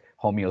far as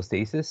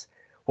homeostasis?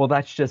 Well,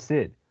 that's just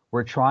it.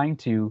 We're trying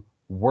to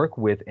work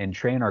with and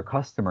train our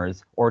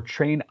customers or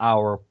train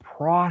our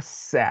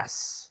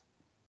process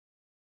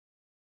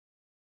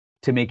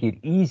to make it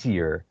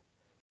easier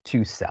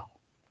to sell,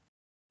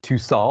 to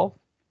solve,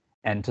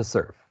 and to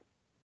serve.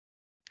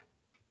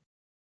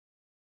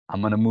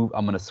 I'm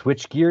going to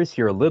switch gears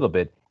here a little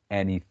bit.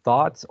 Any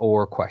thoughts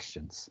or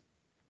questions?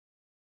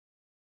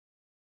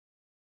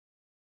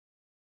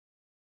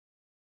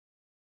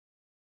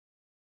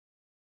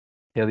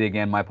 Haley,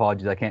 again, my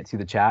apologies. I can't see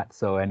the chat,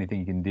 so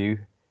anything you can do?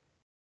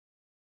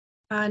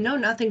 No,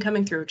 nothing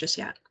coming through just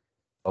yet.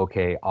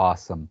 Okay,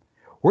 awesome.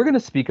 We're going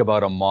to speak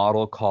about a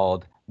model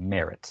called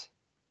merit.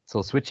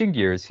 So switching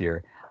gears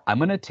here, I'm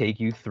going to take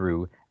you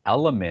through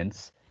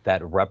elements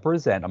that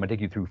represent, I'm going to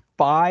take you through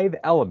 5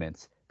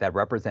 elements that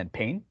represent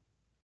pain,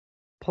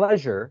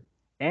 pleasure,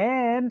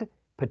 and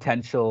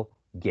potential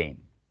gain.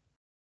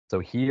 So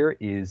here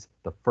is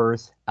the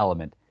first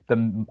element.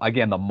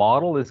 Again, the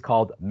model is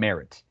called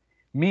merit,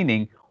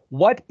 meaning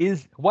what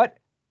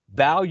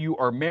value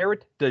or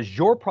merit does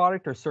your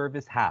product or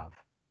service have?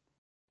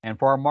 And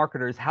for our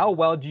marketers, how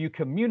well do you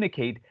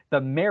communicate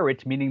the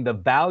merit, meaning the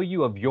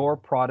value of your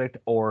product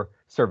or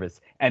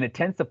service? And it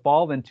tends to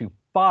fall into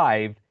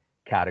 5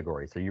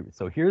 categories.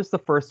 So here's the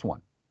first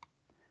one.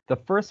 The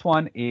first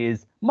one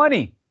is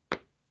money,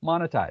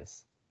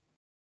 monetize.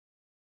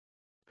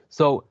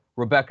 So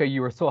Rebecca,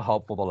 you were so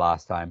helpful the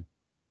last time.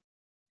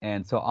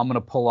 And so I'm going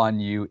to pull on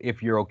you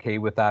if you're okay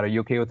with that. Are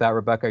you okay with that,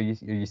 Rebecca? Are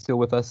you still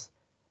with us?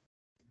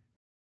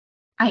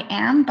 I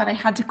am, but I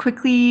had to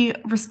quickly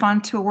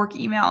respond to a work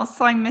email,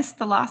 so I missed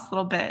the last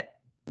little bit.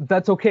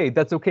 That's okay.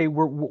 That's okay.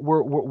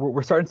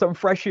 We're starting something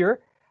fresh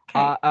here.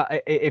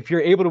 Okay. If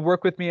you're able to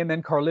work with me, and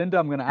then Carlinda,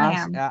 I'm going to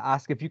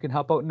ask if you can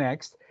help out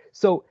next.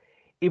 So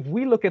if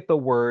we look at the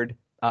word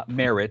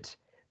merit,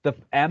 the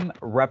M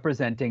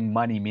representing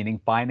money, meaning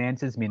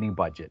finances, meaning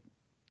budget.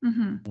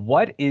 Mm-hmm.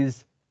 What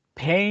is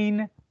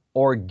pain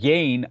or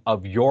gain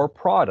of your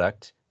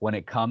product when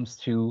it comes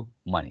to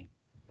money?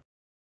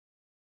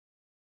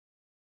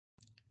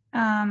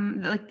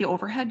 Like the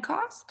overhead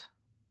cost?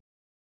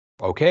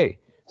 Okay,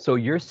 so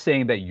you're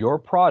saying that your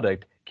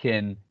product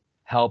can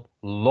help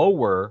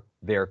lower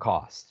their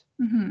costs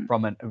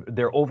from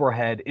their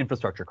overhead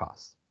infrastructure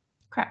costs.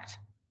 Correct.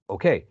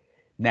 Okay,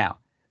 now,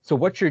 so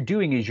what you're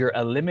doing is you're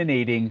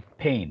eliminating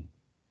pain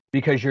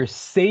because you're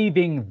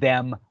saving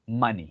them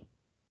money.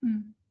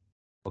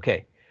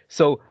 Okay,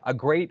 so a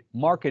great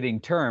marketing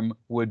term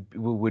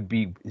would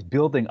be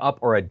building up,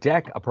 or a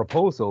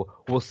proposal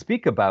will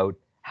speak about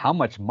how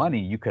much money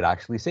you could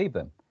actually save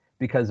them,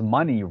 because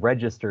money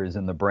registers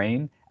in the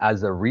brain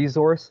as a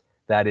resource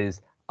that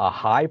is a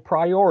high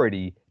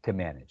priority to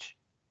manage.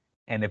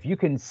 And if you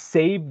can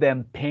save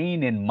them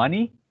pain and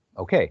money,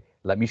 okay,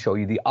 let me show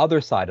you the other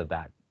side of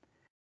that.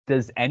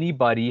 Does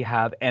anybody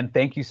have, and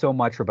thank you so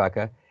much,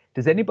 Rebecca,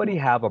 does anybody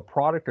have a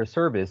product or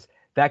service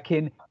that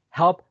can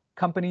help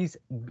companies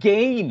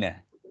gain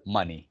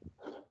money?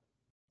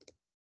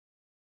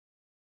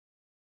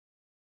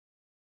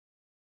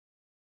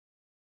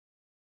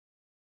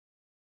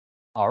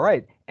 All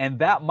right, and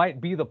that might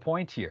be the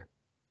point here.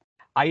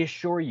 I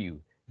assure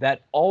you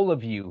that all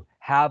of you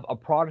have a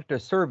product or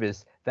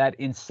service that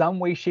in some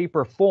way, shape,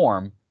 or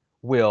form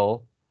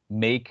will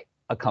make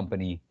a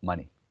company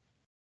money.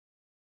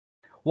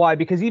 Why?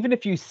 Because even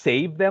if you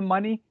save them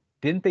money,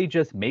 didn't they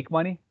just make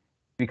money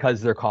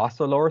because their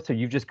costs are lower? So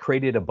you've just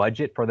created a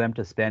budget for them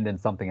to spend in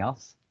something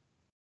else.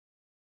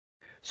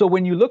 So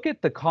when you look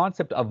at the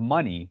concept of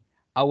money,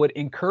 I would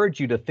encourage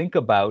you to think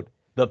about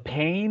the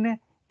pain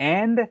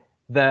and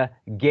the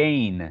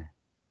gain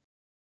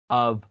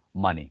of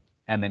money,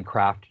 and then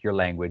craft your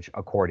language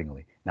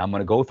accordingly. Now I'm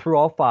going to go through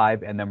all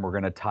 5, and then we're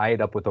going to tie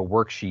it up with a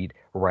worksheet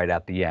right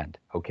at the end.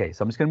 Okay,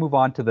 so I'm just going to move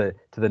on to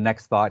the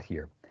next thought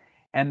here,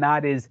 and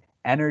that is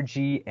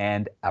energy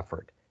and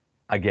effort.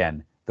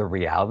 Again, the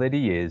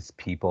reality is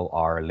people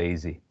are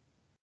lazy.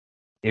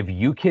 If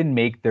you can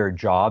make their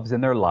jobs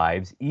and their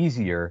lives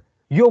easier,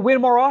 you'll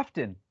win more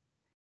often.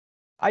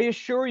 I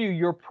assure you,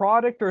 your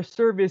product or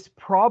service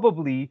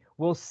probably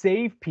will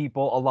save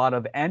people a lot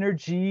of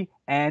energy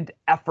and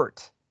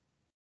effort.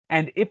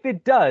 And if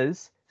it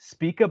does,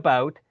 speak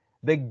about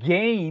the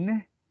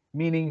gain,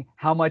 meaning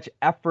how much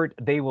effort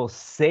they will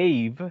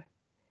save,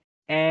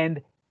 and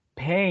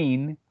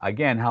pain,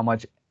 again, how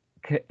much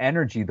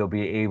energy they'll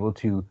be able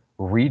to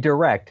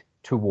redirect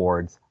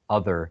towards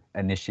other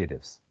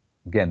initiatives.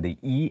 Again, the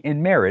E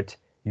in merit,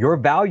 your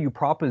value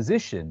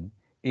proposition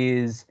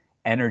is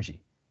energy.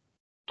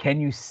 Can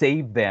you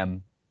save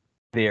them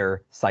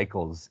their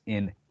cycles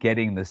in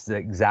getting this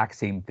exact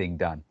same thing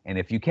done? And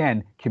if you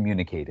can,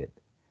 communicate it.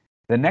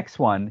 The next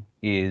one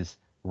is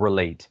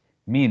relate,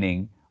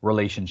 meaning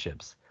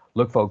relationships.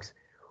 Look, folks,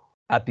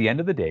 at the end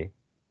of the day,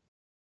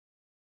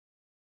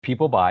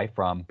 people buy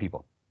from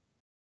people.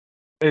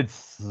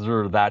 It's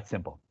that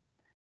simple.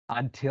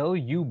 Until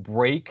you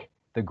break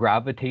the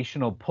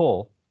gravitational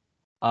pull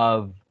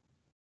of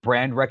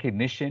brand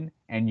recognition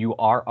and you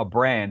are a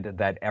brand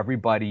that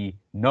everybody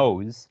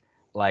knows,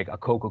 like a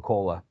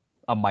Coca-Cola,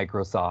 a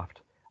Microsoft,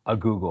 a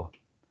Google.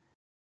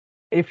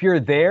 If you're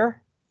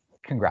there,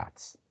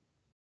 congrats.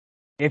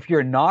 If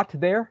you're not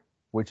there,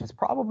 which is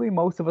probably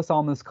most of us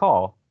on this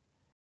call,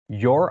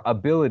 your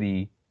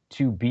ability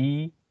to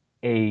be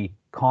a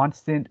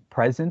constant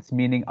presence,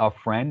 meaning a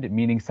friend,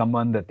 meaning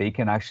someone that they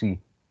can actually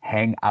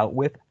hang out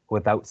with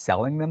without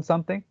selling them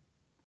something,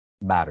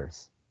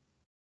 matters.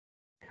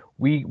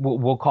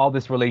 We'll call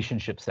this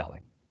relationship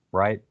selling,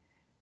 right?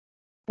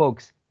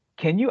 Folks,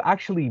 can you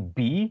actually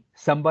be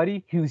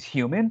somebody who's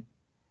human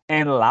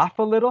and laugh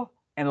a little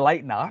and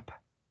lighten up?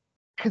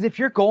 Because if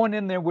you're going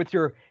in there with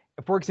your,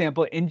 for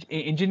example,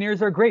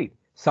 engineers are great.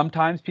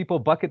 Sometimes people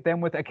bucket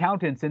them with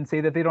accountants and say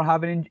that they don't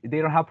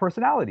have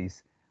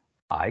personalities.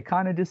 I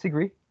kind of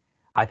disagree.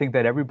 I think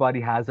that everybody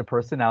has a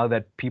personality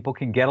that people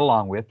can get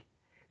along with.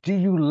 Do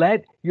you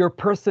let your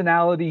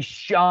personality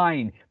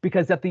shine?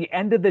 Because at the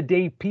end of the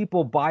day,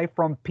 people buy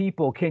from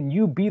people. Can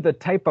you be the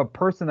type of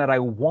person that I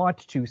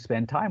want to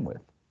spend time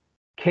with?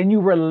 Can you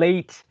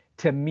relate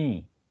to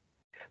me?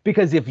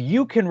 Because if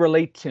you can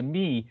relate to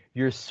me,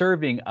 you're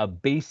serving a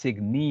basic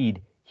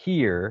need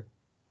here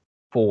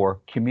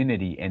for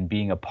community and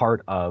being a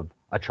part of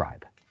a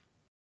tribe.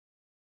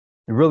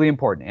 Really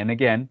important. And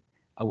again,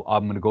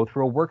 I'm going to go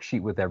through a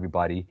worksheet with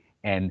everybody,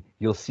 and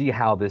you'll see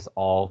how this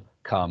all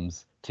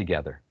comes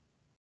together.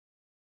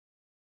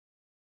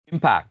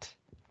 Impact.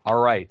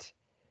 All right.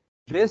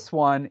 This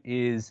one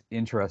is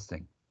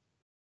interesting.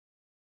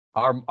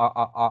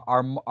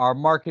 Our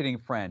marketing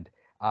friend.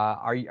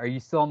 Are you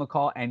still on the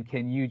call? And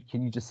can you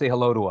just say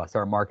hello to us,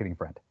 our marketing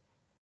friend?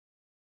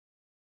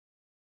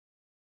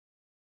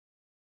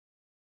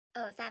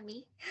 Oh, is that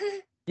me?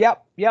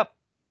 Yep.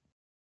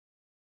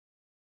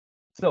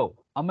 So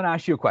I'm going to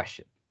ask you a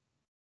question.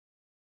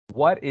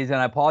 What is, and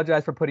I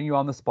apologize for putting you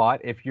on the spot.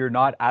 If you're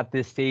not at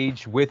this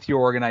stage with your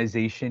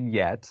organization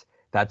yet,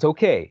 that's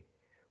okay.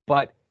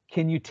 But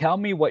can you tell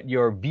me what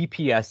your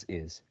VPS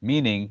is,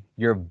 meaning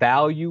your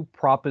value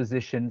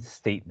proposition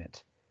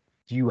statement?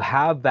 Do you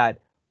have that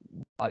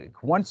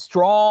one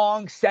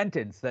strong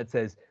sentence that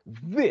says,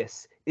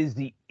 this is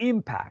the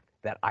impact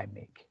that I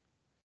make?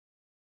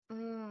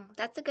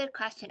 That's a good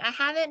question. I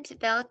haven't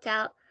built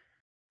out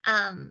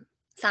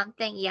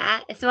something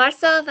yet. It's more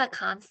so of a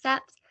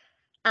concept,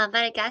 but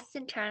I guess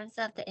in terms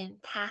of the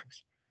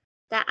impact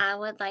that I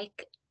would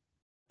like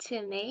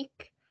to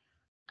make,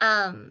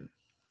 let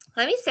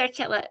me search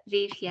at what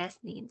VPS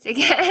means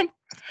again.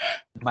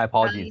 My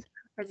apologies.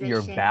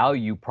 Your Proposition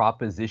value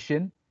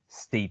proposition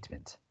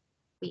statement.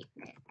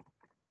 statement.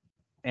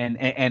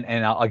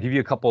 And I'll give you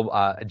a couple,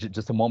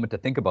 just a moment to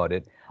think about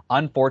it.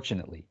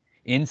 Unfortunately,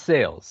 in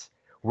sales,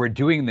 we're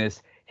doing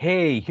this.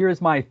 Hey,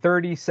 here's my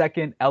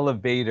 30-second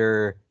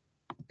elevator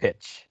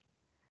pitch.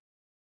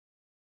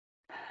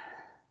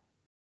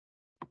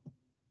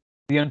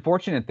 The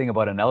unfortunate thing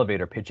about an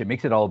elevator pitch, it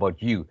makes it all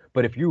about you.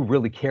 But if you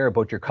really care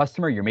about your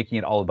customer, you're making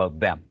it all about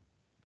them.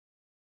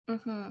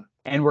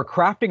 And we're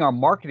crafting our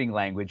marketing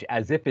language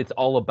as if it's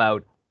all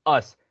about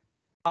us.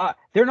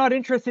 They're not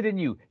interested in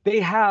you. They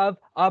have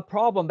a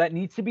problem that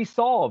needs to be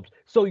solved.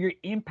 So your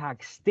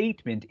impact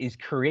statement is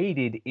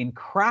created and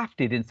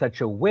crafted in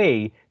such a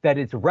way that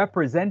it's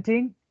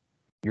representing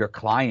your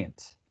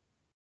client.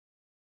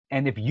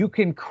 And if you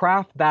can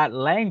craft that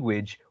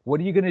language, what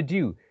are you going to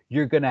do?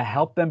 You're going to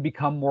help them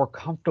become more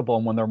comfortable.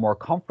 And when they're more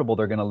comfortable,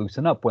 they're going to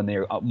loosen up. When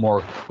they're going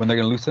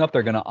to loosen up,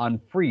 they're going to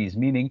unfreeze,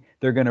 meaning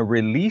they're going to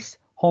release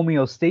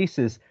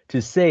homeostasis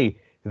to say,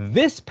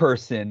 this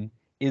person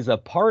is a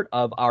part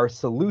of our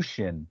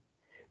solution.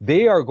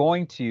 They are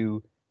going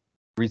to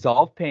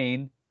resolve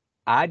pain,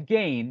 add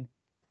gain,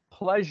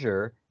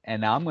 pleasure,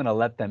 and now I'm going to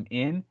let them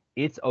in.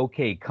 It's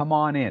okay. Come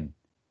on in.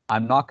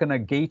 I'm not going to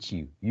gate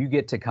you. You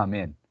get to come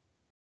in.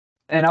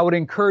 And I would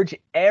encourage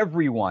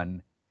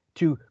everyone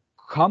to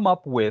come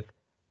up with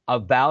a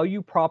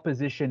value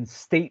proposition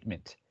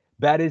statement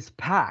that is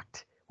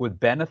packed with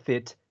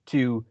benefit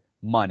to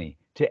money,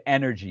 to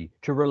energy,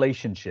 to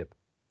relationship.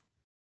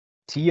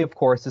 T, of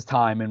course, is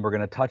time, and we're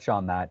going to touch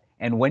on that.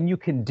 And when you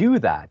can do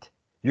that,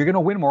 you're going to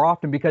win more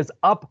often, because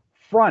up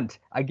front,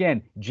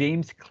 again,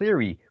 James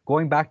Cleary,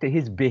 going back to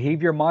his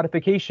behavior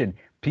modification,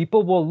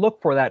 people will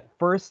look for that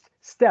first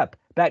step,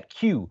 that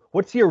cue.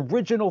 What's the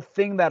original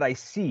thing that I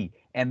see?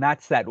 And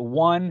that's that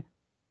one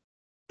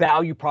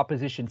value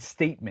proposition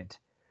statement.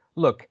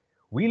 Look,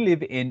 we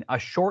live in a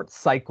short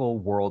cycle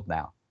world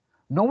now.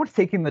 No one's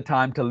taking the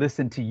time to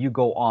listen to you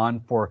go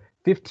on for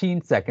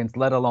 15 seconds,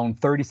 let alone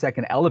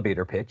 30-second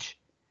elevator pitch.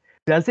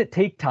 Does it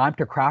take time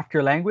to craft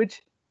your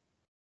language?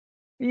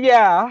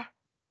 Yeah.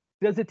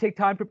 Does it take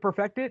time to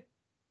perfect it?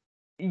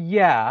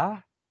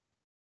 Yeah.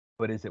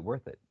 But is it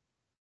worth it?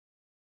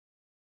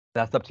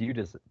 That's up to you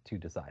to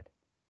decide.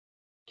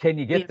 Can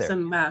you get there?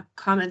 We have some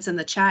comments in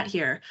the chat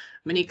here.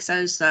 Monique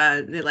says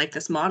they like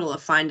this model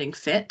of finding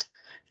fit.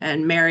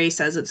 And Mary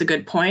says it's a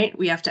good point.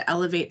 We have to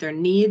elevate their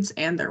needs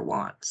and their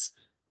wants.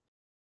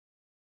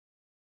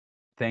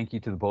 Thank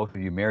you to the both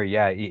of you, Mary.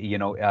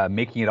 Yeah,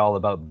 making it all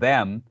about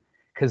them,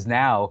 because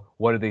now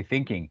what are they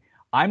thinking?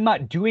 I'm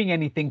not doing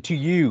anything to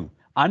you.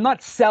 I'm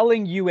not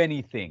selling you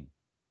anything.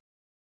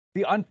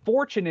 The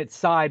unfortunate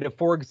side of,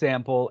 for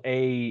example,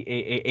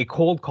 a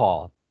cold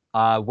call,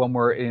 when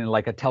we're in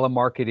like a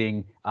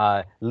telemarketing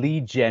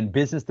lead gen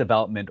business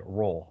development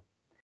role.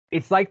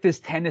 It's like this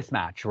tennis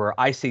match where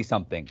I say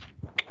something,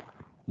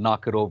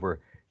 knock it over,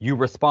 you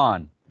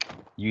respond,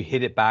 you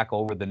hit it back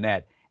over the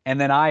net,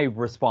 and then I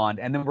respond,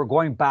 and then we're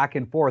going back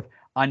and forth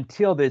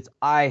until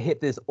I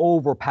hit this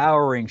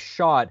overpowering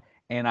shot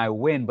and I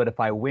win. But if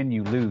I win,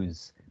 you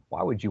lose.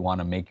 Why would you want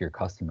to make your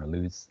customer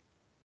lose?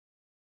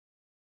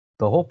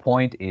 The whole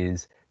point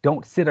is,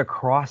 don't sit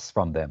across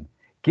from them.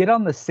 Get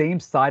on the same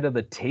side of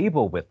the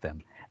table with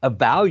them.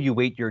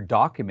 Evaluate your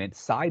document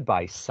side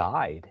by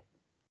side,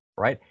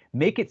 right?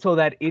 Make it so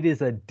that it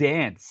is a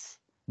dance,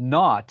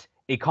 not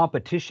a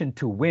competition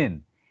to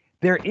win.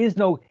 There is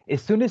no,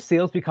 as soon as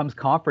sales becomes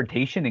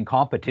confrontation and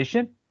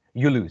competition,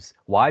 you lose.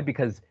 Why?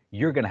 Because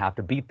you're going to have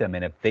to beat them.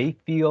 And if they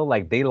feel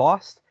like they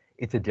lost,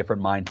 it's a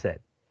different mindset.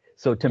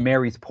 So to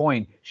Mary's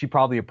point, she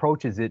probably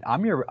approaches it,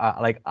 I'm here,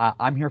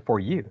 I'm here for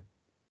you.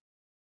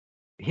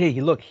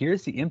 Hey, look,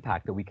 here's the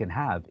impact that we can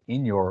have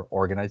in your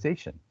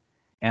organization.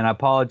 And I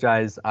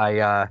apologize,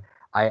 I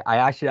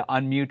actually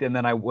unmute and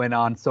then I went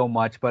on so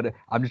much, but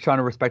I'm just trying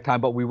to respect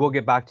time, but we will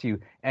get back to you.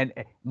 And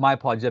my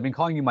apologies, I've been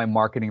calling you my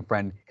marketing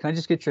friend. Can I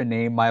just get your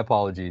name? My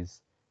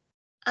apologies.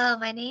 Oh,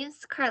 my name's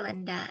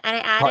Carlinda, and I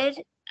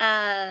added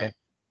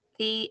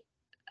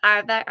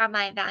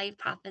my value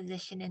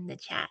proposition in the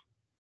chat.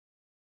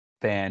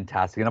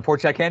 Fantastic. And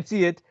unfortunately, I can't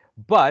see it,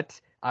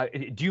 but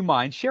do you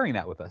mind sharing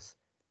that with us?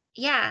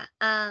 Yeah.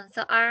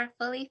 So our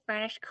fully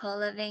furnished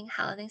co-living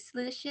housing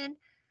solution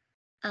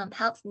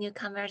helps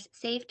newcomers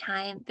save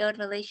time, build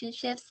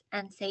relationships,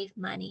 and save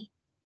money.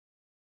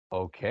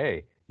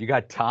 Okay. You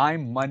got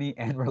time, money,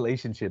 and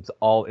relationships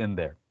all in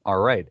there. All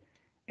right.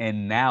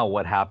 And now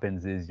what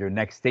happens is your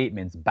next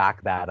statements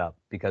back that up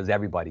because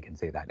everybody can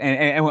say that.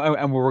 And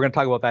we're going to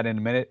talk about that in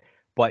a minute,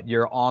 but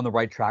you're on the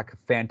right track.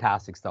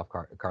 Fantastic stuff,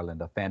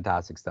 Carlinda.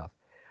 Fantastic stuff.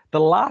 The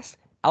last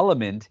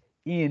element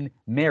in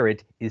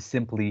merit is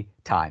simply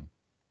time.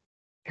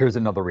 Here's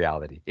another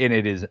reality, and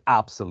it is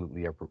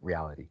absolutely a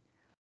reality.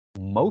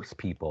 Most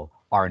people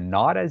are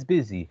not as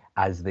busy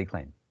as they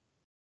claim.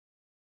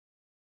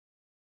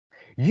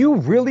 You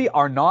really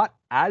are not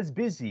as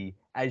busy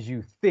as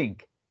you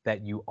think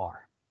that you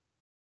are.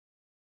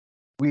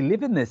 We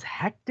live in this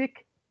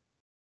hectic,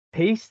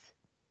 paced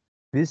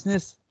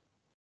business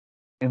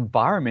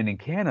environment in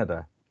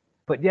Canada,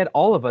 but yet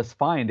all of us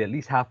find at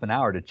least half an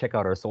hour to check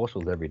out our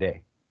socials every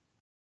day.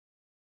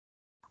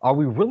 Are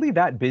we really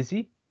that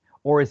busy,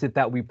 or is it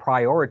that we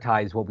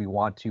prioritize what we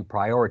want to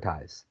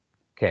prioritize?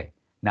 Okay,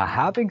 now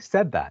having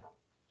said that,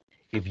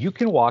 if you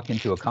can walk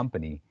into a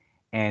company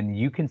and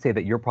you can say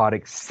that your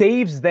product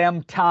saves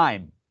them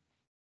time,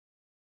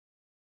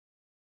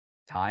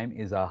 time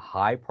is a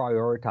high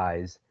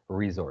prioritized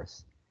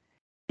resource.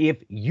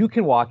 If you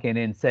can walk in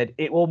and said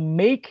it will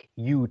make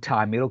you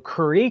time, it'll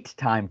create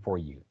time for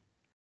you.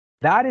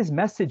 That is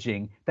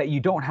messaging that you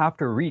don't have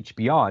to reach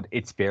beyond.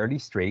 It's fairly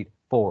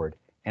straightforward.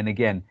 And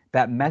again,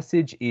 that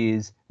message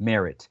is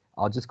merit.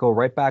 I'll just go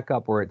right back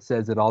up where it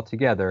says it all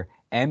together,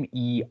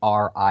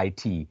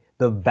 MERIT,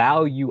 the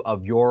value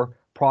of your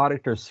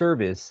product or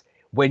service.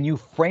 When you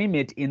frame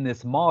it in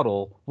this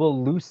model,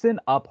 will loosen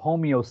up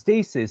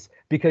homeostasis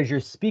because you're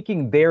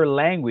speaking their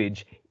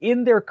language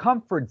in their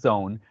comfort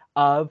zone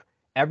of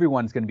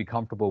everyone's going to be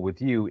comfortable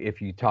with you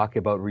if you talk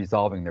about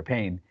resolving their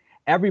pain.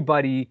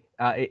 Everybody,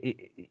 and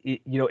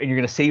you're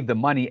going to save them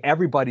money.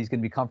 Everybody's going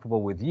to be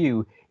comfortable with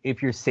you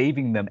if you're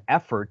saving them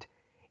effort.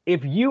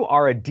 If you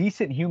are a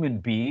decent human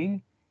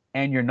being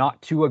and you're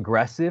not too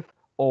aggressive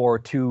or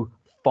too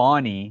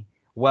fawny,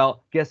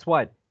 well, guess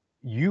what?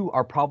 You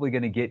are probably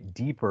going to get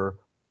deeper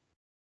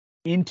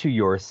into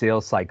your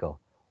sales cycle.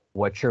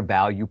 What's your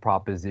value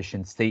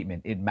proposition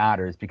statement? It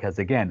matters because,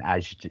 again,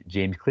 as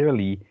James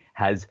clearly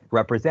has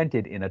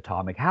represented in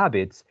Atomic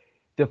Habits,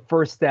 the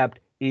first step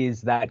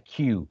is that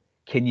cue.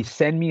 Can you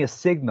send me a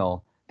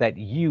signal that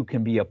you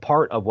can be a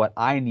part of what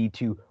I need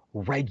to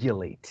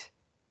regulate?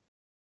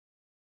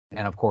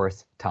 And of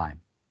course, time.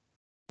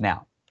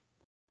 Now,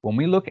 when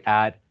we look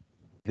at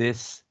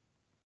this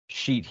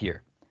sheet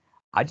here,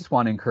 I just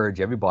want to encourage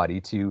everybody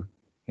to,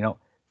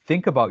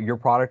 think about your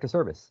product or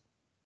service.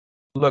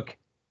 Look,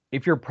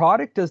 if your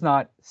product does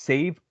not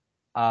save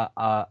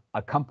a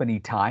company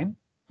time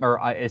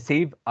or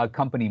save a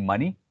company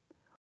money,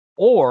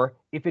 or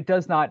if it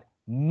does not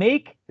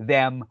make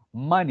them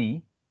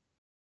money,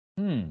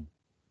 then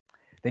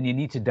you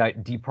need to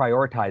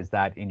deprioritize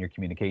that in your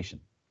communication.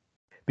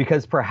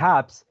 Because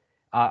perhaps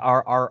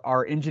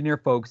our engineer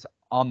folks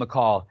on the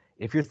call,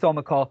 if you're still on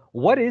the call,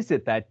 what is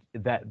it that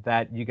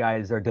you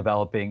guys are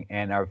developing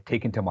and are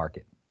taking to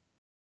market?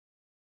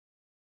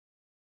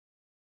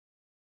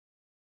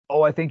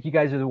 Oh, I think you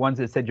guys are the ones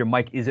that said your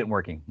mic isn't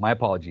working. My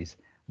apologies.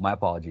 My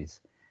apologies.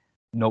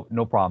 No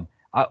problem.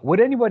 Would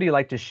anybody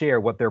like to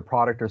share what their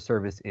product or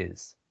service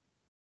is?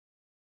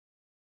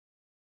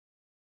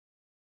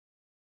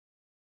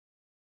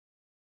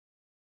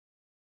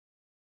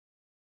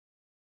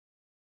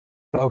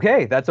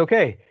 Okay, that's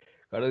okay.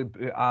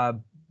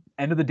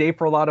 End of the day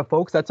for a lot of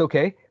folks, that's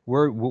okay.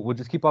 We'll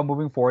just keep on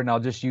moving forward, and I'll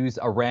just use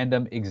a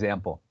random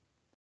example.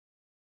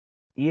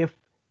 If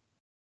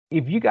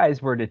you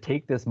guys were to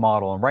take this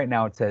model, and right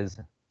now it says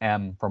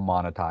M for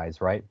monetize,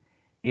 right?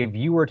 If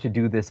you were to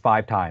do this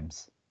 5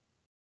 times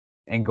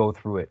and go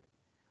through it,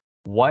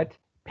 what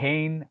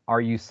pain are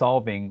you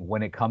solving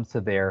when it comes to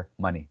their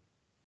money?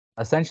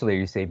 Essentially, are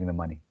you saving them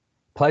money?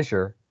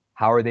 Pleasure,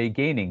 how are they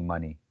gaining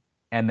money?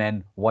 And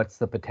then what's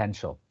the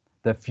potential?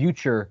 The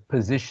future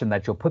position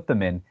that you'll put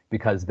them in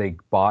because they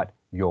bought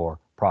your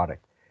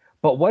product.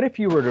 But what if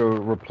you were to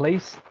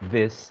replace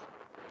this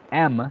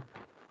M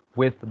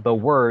with the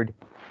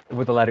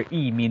letter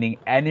E, meaning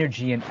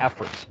energy and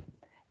effort?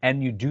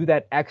 and you do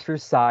that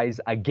exercise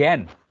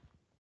again.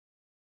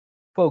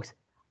 Folks,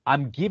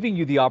 I'm giving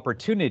you the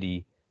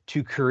opportunity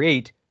to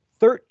create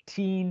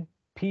 13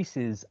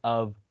 pieces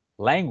of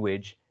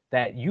language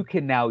that you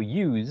can now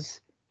use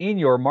in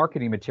your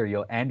marketing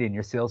material and in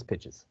your sales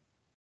pitches.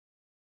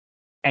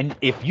 And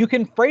if you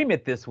can frame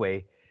it this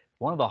way,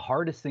 one of the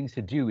hardest things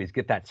to do is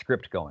get that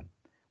script going.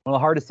 One of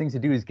the hardest things to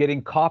do is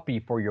getting copy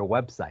for your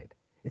website.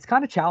 It's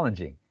kind of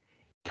challenging.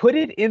 Put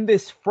it in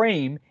this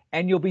frame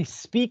and you'll be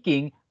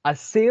speaking a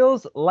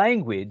sales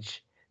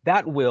language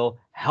that will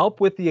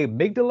help with the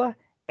amygdala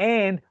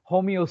and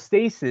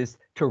homeostasis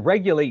to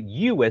regulate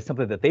you as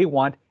something that they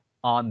want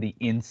on the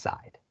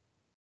inside.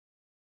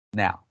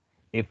 Now,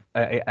 if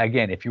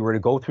again, if you were to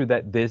go through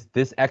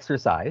this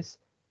exercise,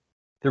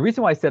 the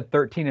reason why I said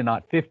 13 and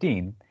not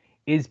 15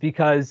 is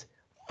because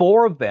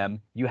 4 of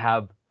them you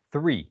have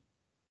 3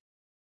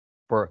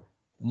 for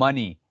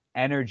money,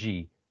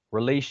 energy,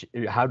 relation,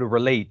 how to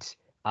relate,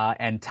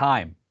 and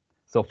time.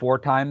 So 4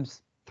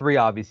 times 3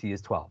 obviously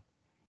is 12.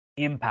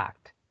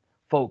 Impact.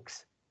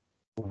 Folks,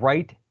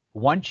 right,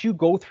 once you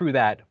go through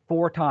that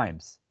 4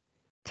 times,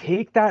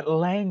 take that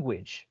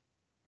language.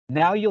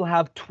 Now you'll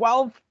have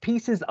 12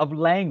 pieces of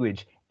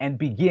language and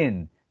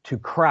begin to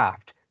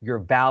craft your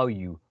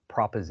value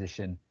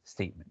proposition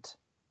statement.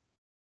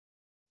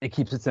 It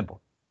keeps it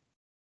simple.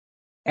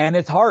 And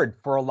it's hard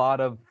for a lot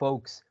of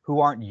folks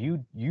who aren't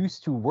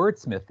used to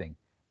wordsmithing.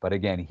 But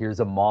again, here's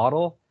a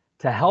model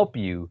to help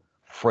you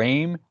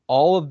frame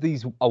all of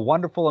these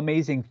wonderful,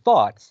 amazing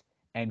thoughts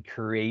and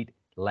create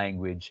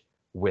language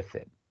with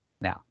it.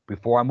 Now,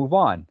 before I move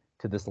on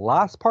to this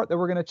last part that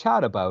we're going to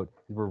chat about,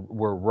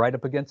 we're right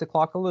up against the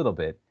clock a little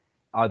bit.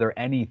 Are there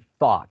any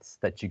thoughts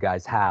that you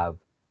guys have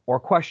or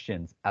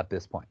questions at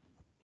this point?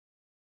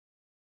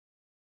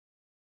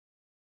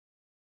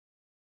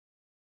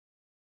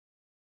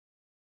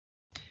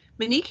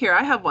 Monique here,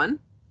 I have one.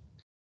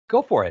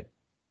 Go for it.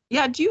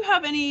 Yeah, do you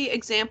have any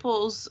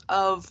examples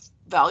of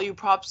value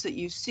props that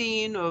you've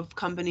seen of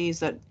companies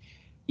that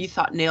you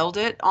thought nailed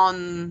it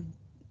on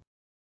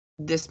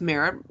this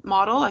merit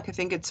model? Like, I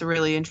think it's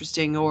really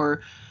interesting.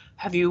 Or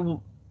have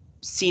you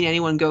seen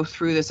anyone go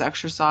through this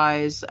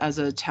exercise as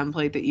a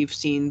template that you've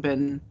seen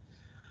been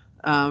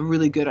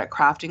really good at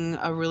crafting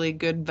a really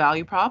good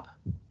value prop?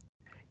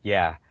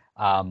 Yeah,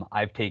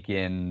 I've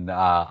taken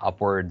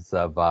upwards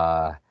of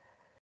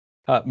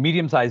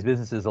medium-sized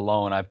businesses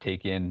alone. I've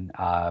taken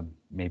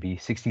maybe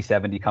 60,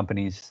 70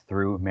 companies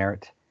through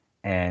merit.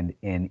 And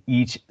in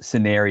each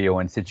scenario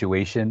and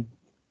situation,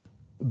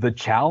 the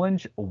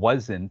challenge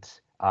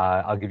wasn't,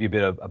 I'll give you a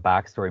bit of a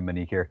backstory,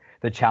 Monique, here.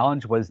 The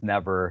challenge was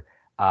never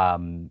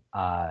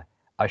a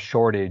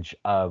shortage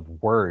of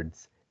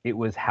words. It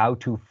was how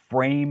to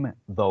frame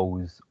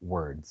those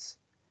words.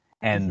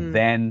 And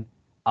then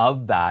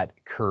of that,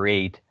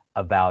 create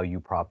a value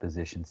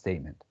proposition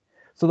statement.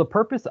 So the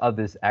purpose of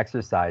this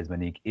exercise,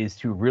 Monique, is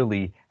to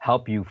really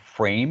help you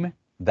frame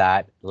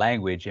that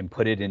language and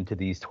put it into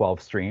these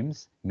 12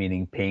 streams,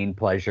 meaning pain,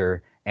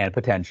 pleasure, and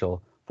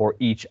potential for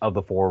each of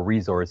the 4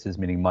 resources,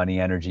 meaning money,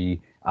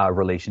 energy,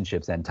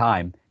 relationships, and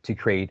time, to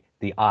create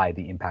the I,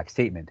 the impact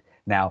statement.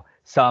 Now,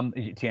 to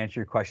answer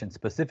your question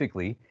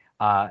specifically,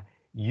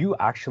 you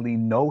actually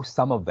know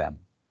some of them,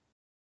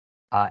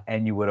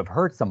 and you would have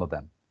heard some of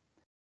them.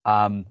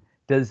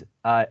 Does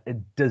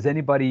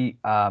anybody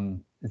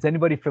is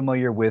anybody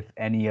familiar with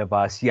any of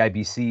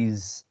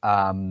CIBC's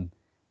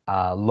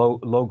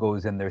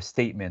logos and their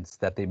statements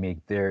that they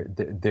make, their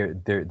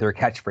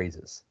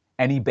catchphrases?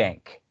 Any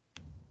bank?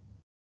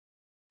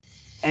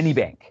 Any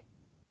bank?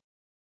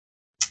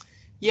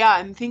 Yeah,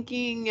 I'm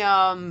thinking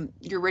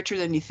you're richer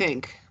than you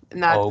think.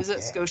 And that is it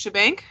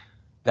Scotiabank?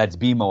 That's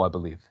BMO, I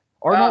believe.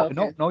 Or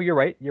no, you're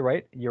right.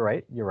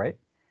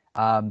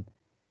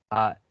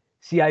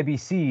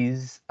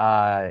 CIBC's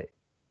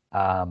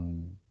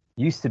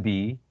used to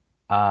be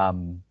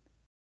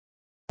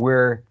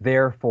we're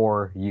there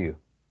for you.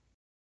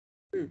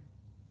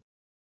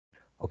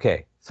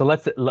 Okay, so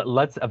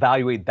let's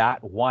evaluate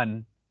that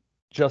one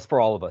just for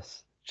all of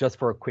us, just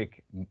for a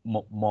quick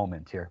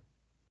moment here.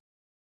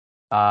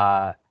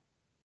 What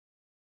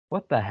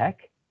the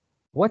heck?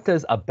 What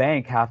does a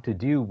bank have to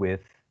do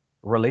with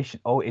relation?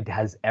 Oh, it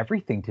has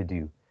everything to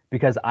do,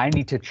 because I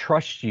need to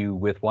trust you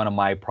with one of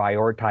my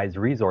prioritized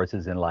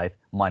resources in life,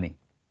 money.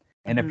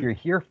 And if you're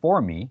here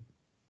for me,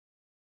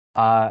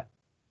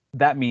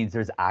 that means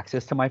there's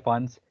access to my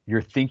funds,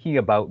 you're thinking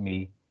about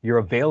me, you're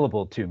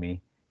available to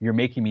me, you're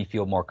making me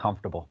feel more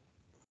comfortable.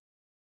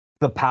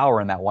 The power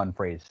in that one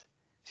phrase,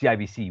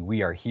 CIBC,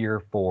 we are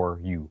here for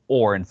you.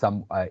 Or in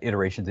some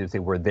iterations, they would say,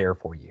 we're there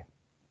for you.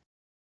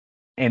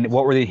 And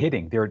what were they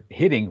hitting? They're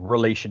hitting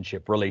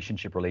relationship.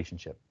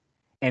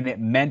 And it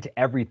meant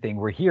everything.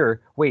 We're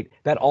here. Wait,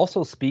 that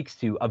also speaks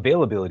to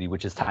availability,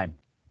 which is time.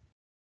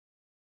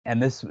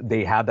 And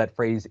they had that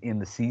phrase in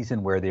the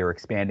season where they were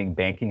expanding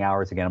banking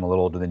hours. Again, I'm a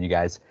little older than you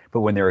guys, but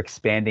when they're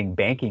expanding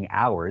banking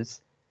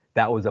hours,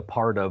 that was a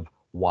part of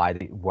why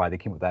they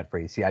came up with that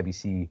phrase.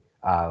 CIBC,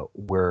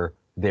 we're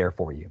there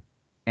for you.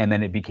 And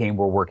then it became,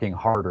 we're working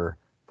harder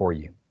for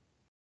you.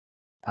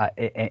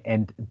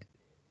 And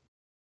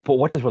but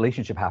what does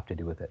relationship have to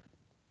do with it?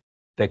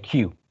 The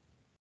Q.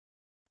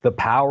 The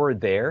power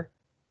there,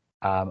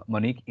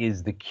 Monique,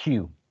 is the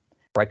Q,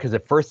 right? Because the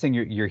first thing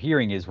you're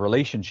hearing is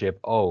relationship.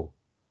 Oh,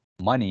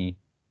 money.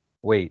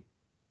 Wait,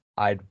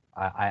 I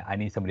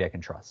need somebody I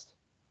can trust.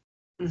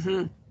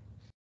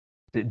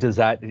 Mm-hmm. Does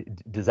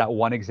that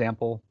one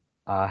example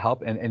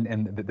help?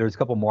 And there's a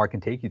couple more I can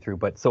take you through,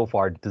 but so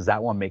far, does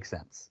that one make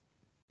sense?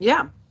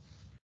 Yeah.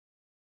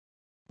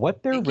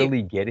 What they're Thank you.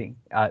 really getting,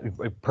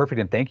 perfect,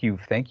 and thank you,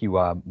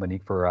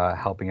 Monique, for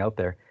helping out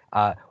there.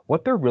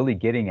 What they're really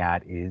getting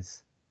at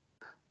is,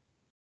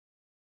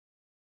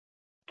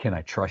 can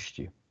I trust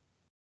you?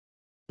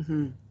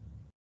 Mm-hmm.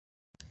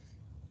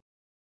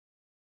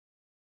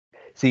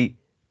 See,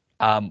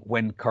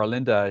 when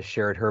Carlinda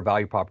shared her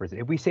value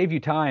proposition, if we save you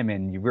time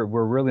and we're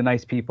really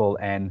nice people,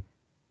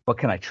 but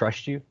can I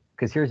trust you?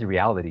 Because here's the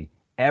reality: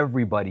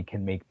 everybody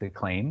can make the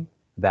claim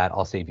that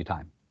I'll save you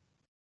time.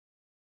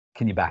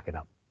 Can you back it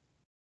up?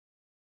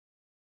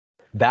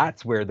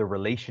 That's where the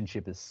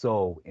relationship is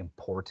so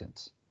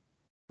important,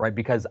 right?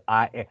 Because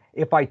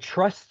if I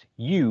trust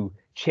you,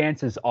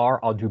 chances are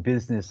I'll do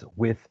business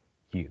with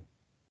you.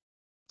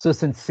 So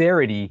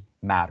sincerity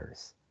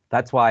matters.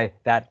 That's why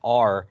that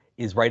R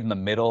is right in the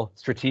middle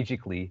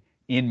strategically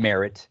in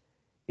merit,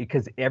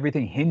 because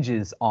everything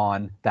hinges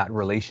on that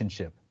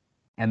relationship.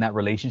 And that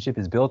relationship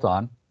is built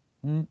on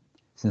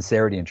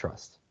sincerity and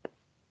trust.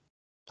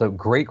 So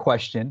great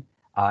question.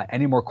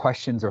 Any more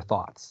questions or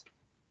thoughts?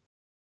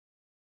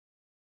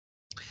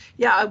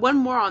 Yeah, one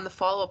more on the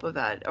follow-up of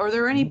that. Are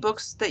there any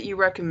books that you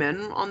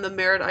recommend on the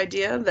merit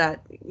idea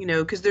that,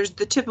 because there's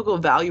the typical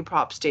value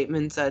prop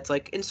statements that's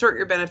like, insert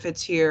your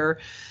benefits here,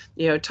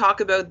 talk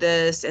about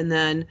this, and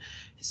then,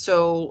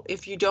 so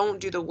if you don't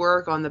do the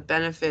work on the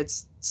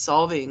benefits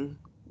solving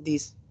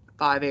these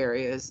 5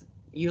 areas,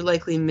 you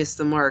likely miss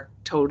the mark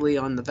totally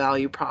on the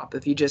value prop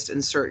if you just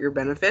insert your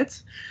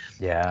benefits.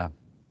 Yeah.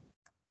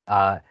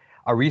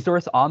 A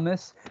resource on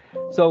this.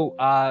 So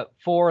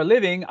for a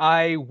living,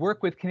 I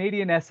work with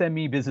Canadian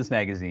SME Business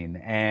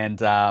Magazine,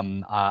 and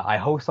I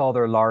host all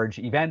their large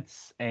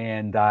events,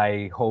 and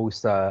I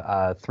host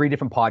 3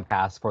 different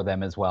podcasts for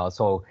them as well.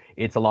 So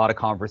it's a lot of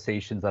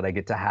conversations that I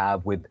get to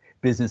have with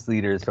business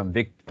leaders, from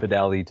Vic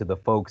Fideli to the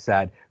folks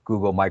at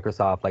Google,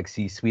 Microsoft, like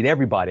C-suite,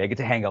 everybody. I get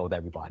to hang out with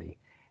everybody.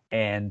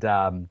 And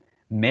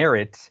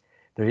Merit,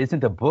 there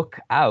isn't a book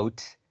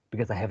out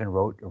because I haven't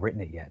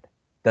written it yet.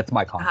 That's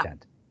my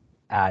content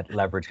at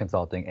Leverage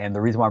Consulting. And the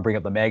reason why I bring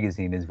up the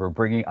magazine is we're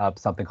bringing up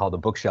something called the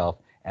bookshelf,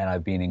 and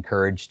I've been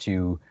encouraged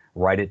to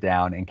write it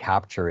down and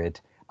capture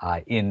it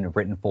in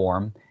written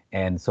form.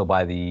 And so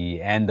by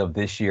the end of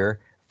this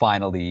year,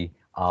 finally,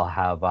 I'll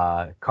have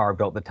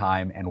carved out the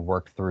time and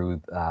worked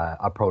through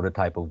a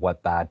prototype of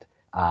what that,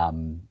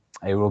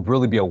 it will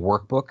really be a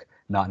workbook,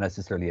 not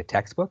necessarily a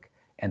textbook.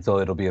 And so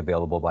it'll be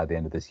available by the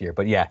end of this year.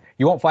 But yeah,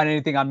 you won't find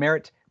anything on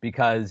Merit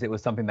because it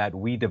was something that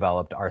we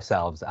developed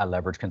ourselves at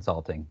Leverage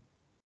Consulting.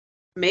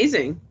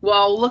 Amazing.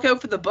 Well, look out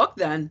for the book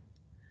then.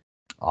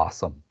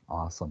 Awesome.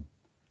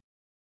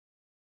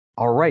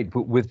 All right,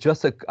 but with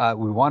just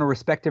we want to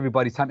respect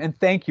everybody's time, and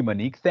thank you,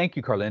 Monique. Thank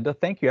you, Carlinda.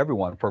 Thank you,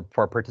 everyone, for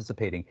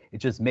participating. It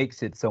just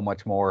makes it so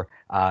much more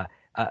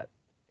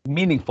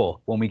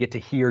meaningful when we get to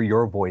hear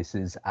your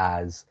voices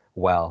as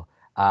well.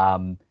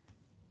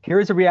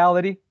 Here's a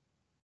reality.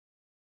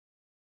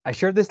 I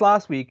shared this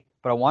last week,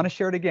 but I want to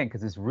share it again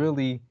because it's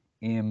really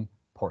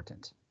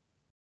important.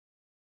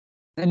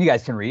 And you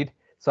guys can read.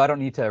 So I don't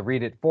need to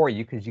read it for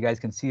you because you guys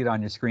can see it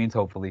on your screens,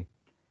 hopefully.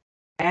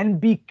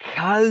 And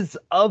because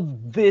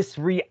of this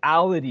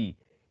reality,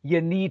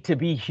 you need to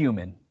be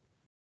human.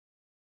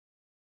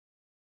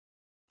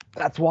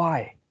 That's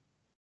why.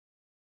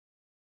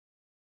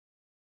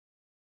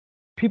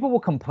 People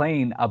will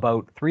complain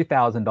about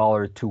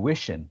 $3,000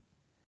 tuition,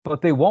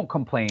 but they won't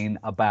complain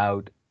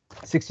about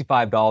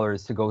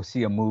 $65 to go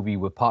see a movie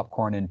with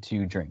popcorn and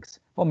 2 drinks.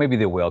 Well, maybe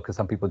they will, because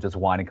some people just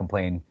whine and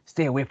complain.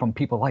 Stay away from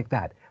people like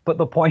that. But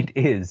the point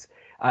is,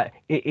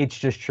 it's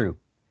just true.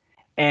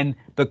 And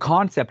the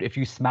concept, if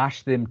you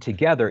smash them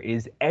together,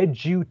 is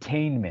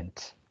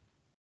edutainment.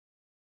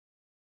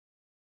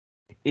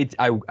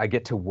 I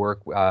get to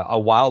work a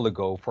while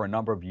ago for a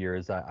number of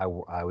years. I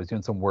was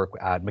doing some work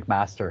at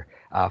McMaster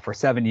for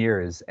 7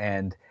 years,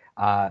 and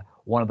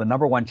one of the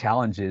number one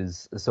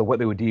challenges. So what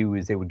they would do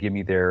is they would give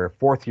me their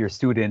 4th year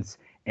students,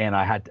 and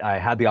I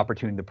had the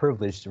opportunity, the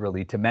privilege,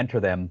 really, to mentor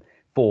them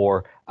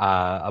for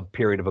a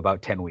period of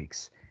about 10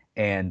 weeks,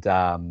 and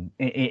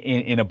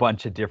in a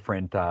bunch of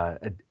different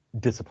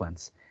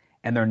disciplines.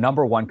 And their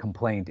number one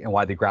complaint and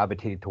why they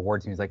gravitated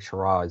towards me is like,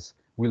 Shiraz,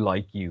 we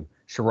like you.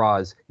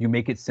 Shiraz, you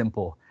make it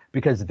simple.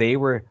 Because they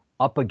were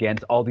up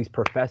against all these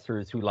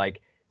professors who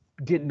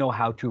didn't know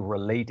how to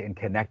relate and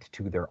connect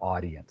to their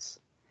audience.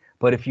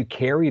 But if you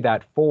carry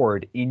that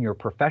forward in your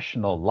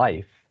professional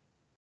life,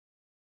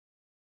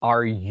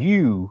 are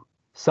you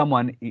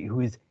someone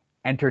who's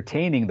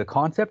entertaining the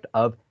concept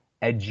of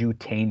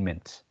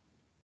edutainment?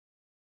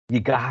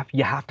 You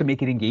have to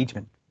make it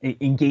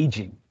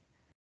engaging.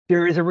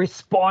 There is a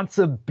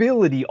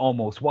responsibility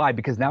almost. Why?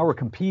 Because now we're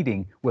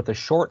competing with a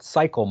short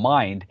cycle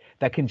mind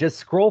that can just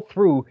scroll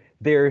through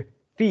their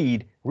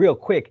feed real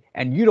quick,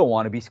 and you don't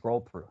want to be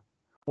scrolled through.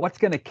 What's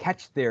going to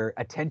catch their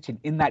attention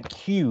in that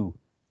queue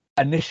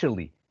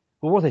initially?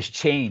 The world has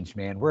changed,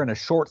 man. We're in a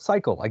short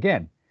cycle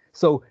again.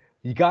 So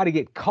you got to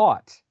get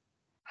caught.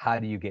 How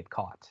do you get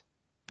caught?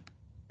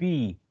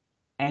 Be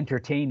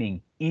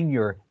entertaining in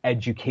your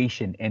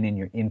education and in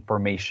your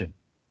information.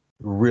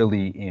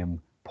 Really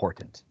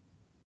important.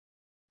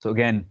 So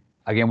again,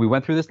 we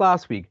went through this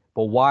last week,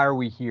 but why are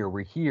we here?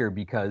 We're here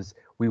because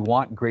we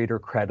want greater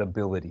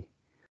credibility.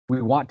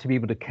 We want to be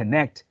able to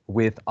connect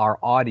with our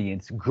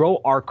audience, grow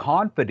our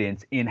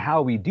confidence in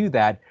how we do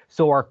that,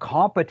 so our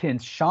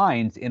competence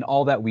shines in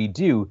all that we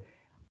do,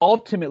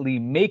 ultimately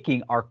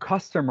making our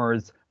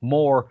customers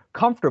more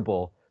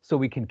comfortable so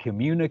we can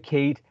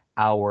communicate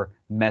our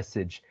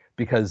message,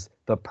 because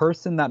the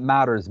person that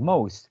matters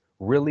most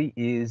really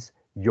is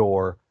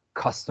your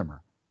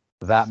customer.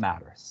 That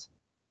matters.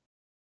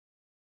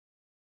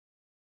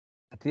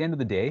 At the end of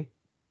the day,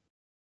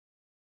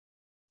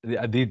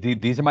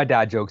 these are my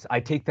dad jokes. I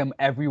take them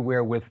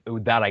everywhere with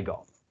that I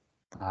go.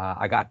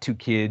 I got 2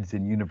 kids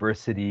in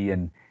university,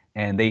 and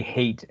they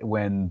hate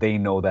when they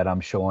know that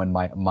I'm showing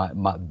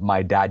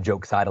my dad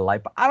joke side of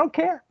life. But I don't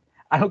care.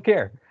 I don't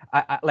care.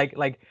 I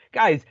like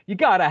guys, you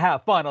gotta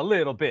have fun a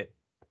little bit.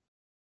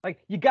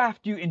 Like, you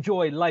got to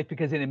enjoy life,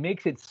 because it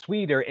makes it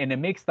sweeter, and it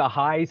makes the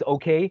highs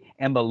okay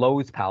and the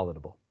lows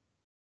palatable.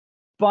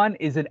 Fun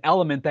is an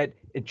element that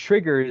it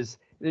triggers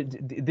the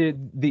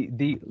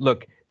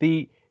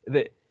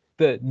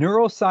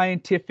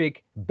neuroscientific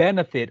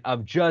benefit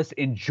of just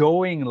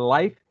enjoying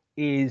life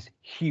is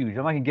huge. I'm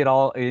not gonna get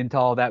all into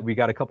all that. We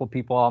got a couple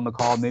people on the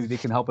call. Maybe they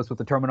can help us with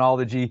the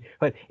terminology,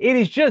 but it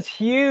is just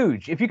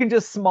huge. If you can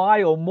just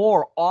smile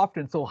more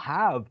often, so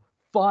have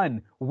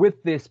fun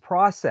with this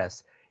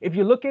process. If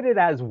you look at it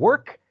as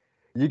work,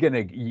 you're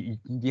gonna,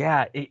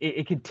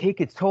 it can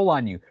take its toll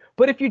on you.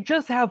 But if you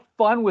just have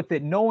fun with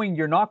it, knowing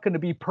you're not going to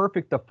be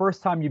perfect the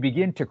first time you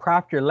begin to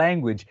craft your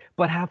language,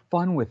 but have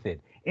fun with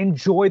it,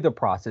 enjoy the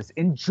process,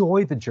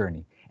 enjoy the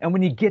journey. And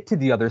when you get to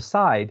the other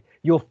side,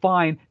 you'll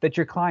find that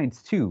your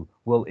clients too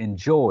will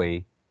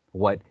enjoy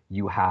what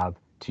you have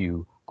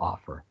to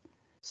offer.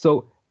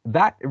 So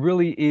that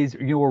really is,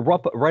 we're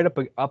right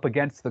up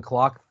against the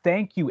clock.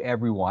 Thank you,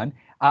 everyone.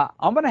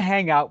 I'm going to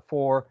hang out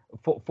for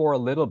a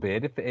little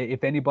bit.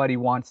 If anybody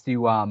wants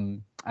to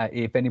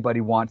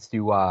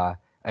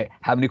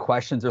have any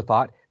questions or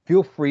thought,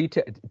 feel free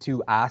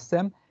to ask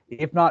them.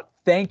 If not,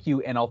 thank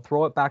you, and I'll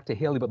throw it back to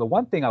Haley. But the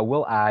one thing I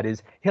will add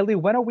is, Haley,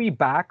 when are we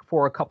back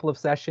for a couple of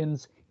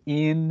sessions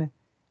in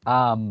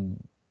March?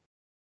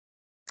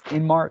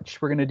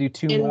 We're going to do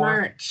 2 more. In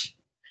March.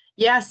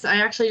 Yes, I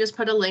actually just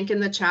put a link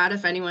in the chat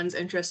if anyone's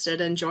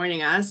interested in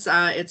joining us.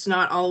 It's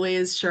not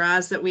always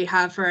Shiraz that we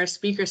have for our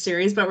speaker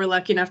series, but we're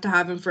lucky enough to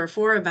have him for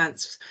 4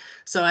 events.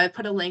 So I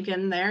put a link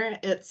in there.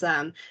 It's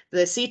the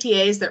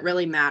CTAs that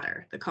really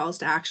matter, the calls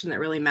to action that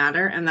really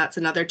matter. And that's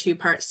another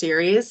 2-part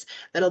series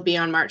that'll be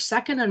on March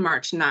 2nd and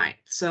March 9th.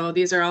 So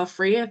these are all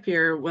free. If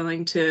you're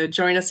willing to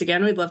join us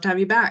again, we'd love to have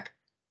you back.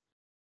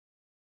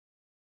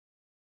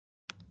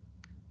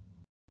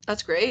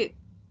 That's great.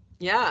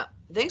 Yeah.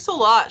 Thanks a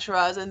lot,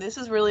 Shiraz. And this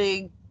is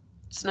really,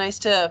 it's nice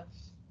to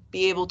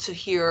be able to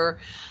hear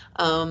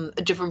a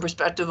different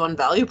perspective on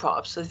value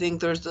props. I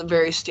think there's a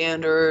very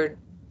standard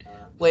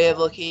way of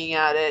looking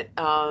at it,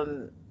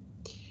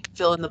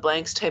 fill in the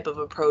blanks type of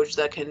approach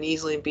that can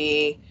easily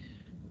be,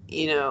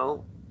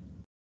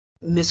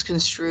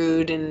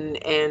 misconstrued, and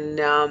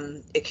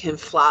it can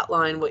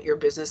flatline what your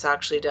business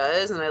actually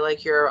does. And I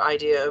like your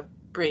idea of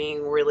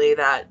bringing really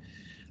that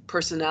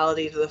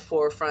personality to the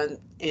forefront,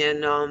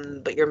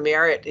 and but your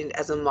merit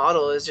as a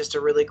model is just a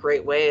really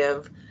great way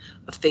of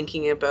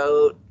thinking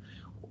about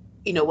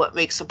what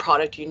makes a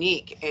product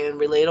unique and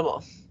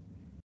relatable.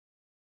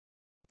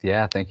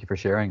 Yeah, thank you for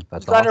sharing.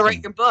 That's awesome. You got to awesome.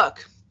 write your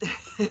book.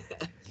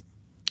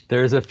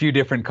 There's a few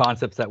different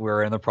concepts that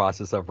we're in the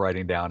process of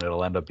writing down.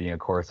 It'll end up being a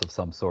course of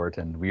some sort,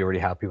 and we already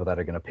have people that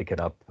are going to pick it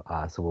up,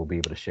 so we'll be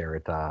able to share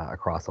it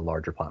across a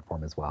larger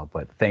platform as well.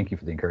 But thank you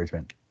for the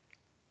encouragement.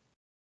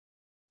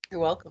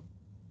 You're welcome.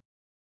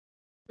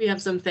 We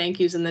have some thank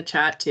yous in the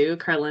chat too.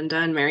 Carlinda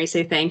and Mary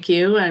say thank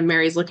you. And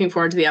Mary's looking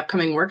forward to the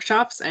upcoming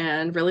workshops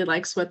and really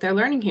likes what they're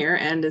learning here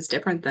and is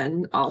different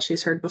than all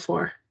she's heard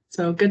before.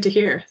 So good to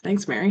hear.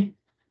 Thanks, Mary.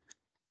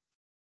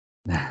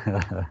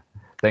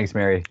 Thanks,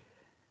 Mary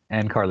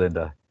and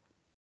Carlinda.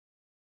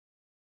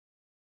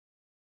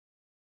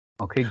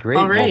 Okay, great.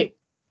 All right.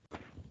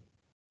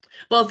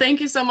 Well, thank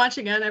you so much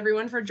again,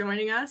 everyone, for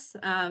joining us.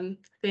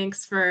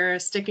 Thanks for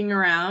sticking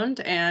around,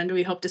 and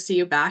we hope to see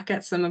you back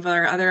at some of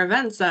our other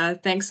events.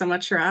 Thanks so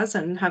much, Shiraz,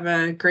 and have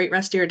a great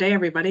rest of your day,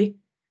 everybody.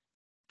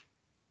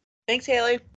 Thanks, Haley.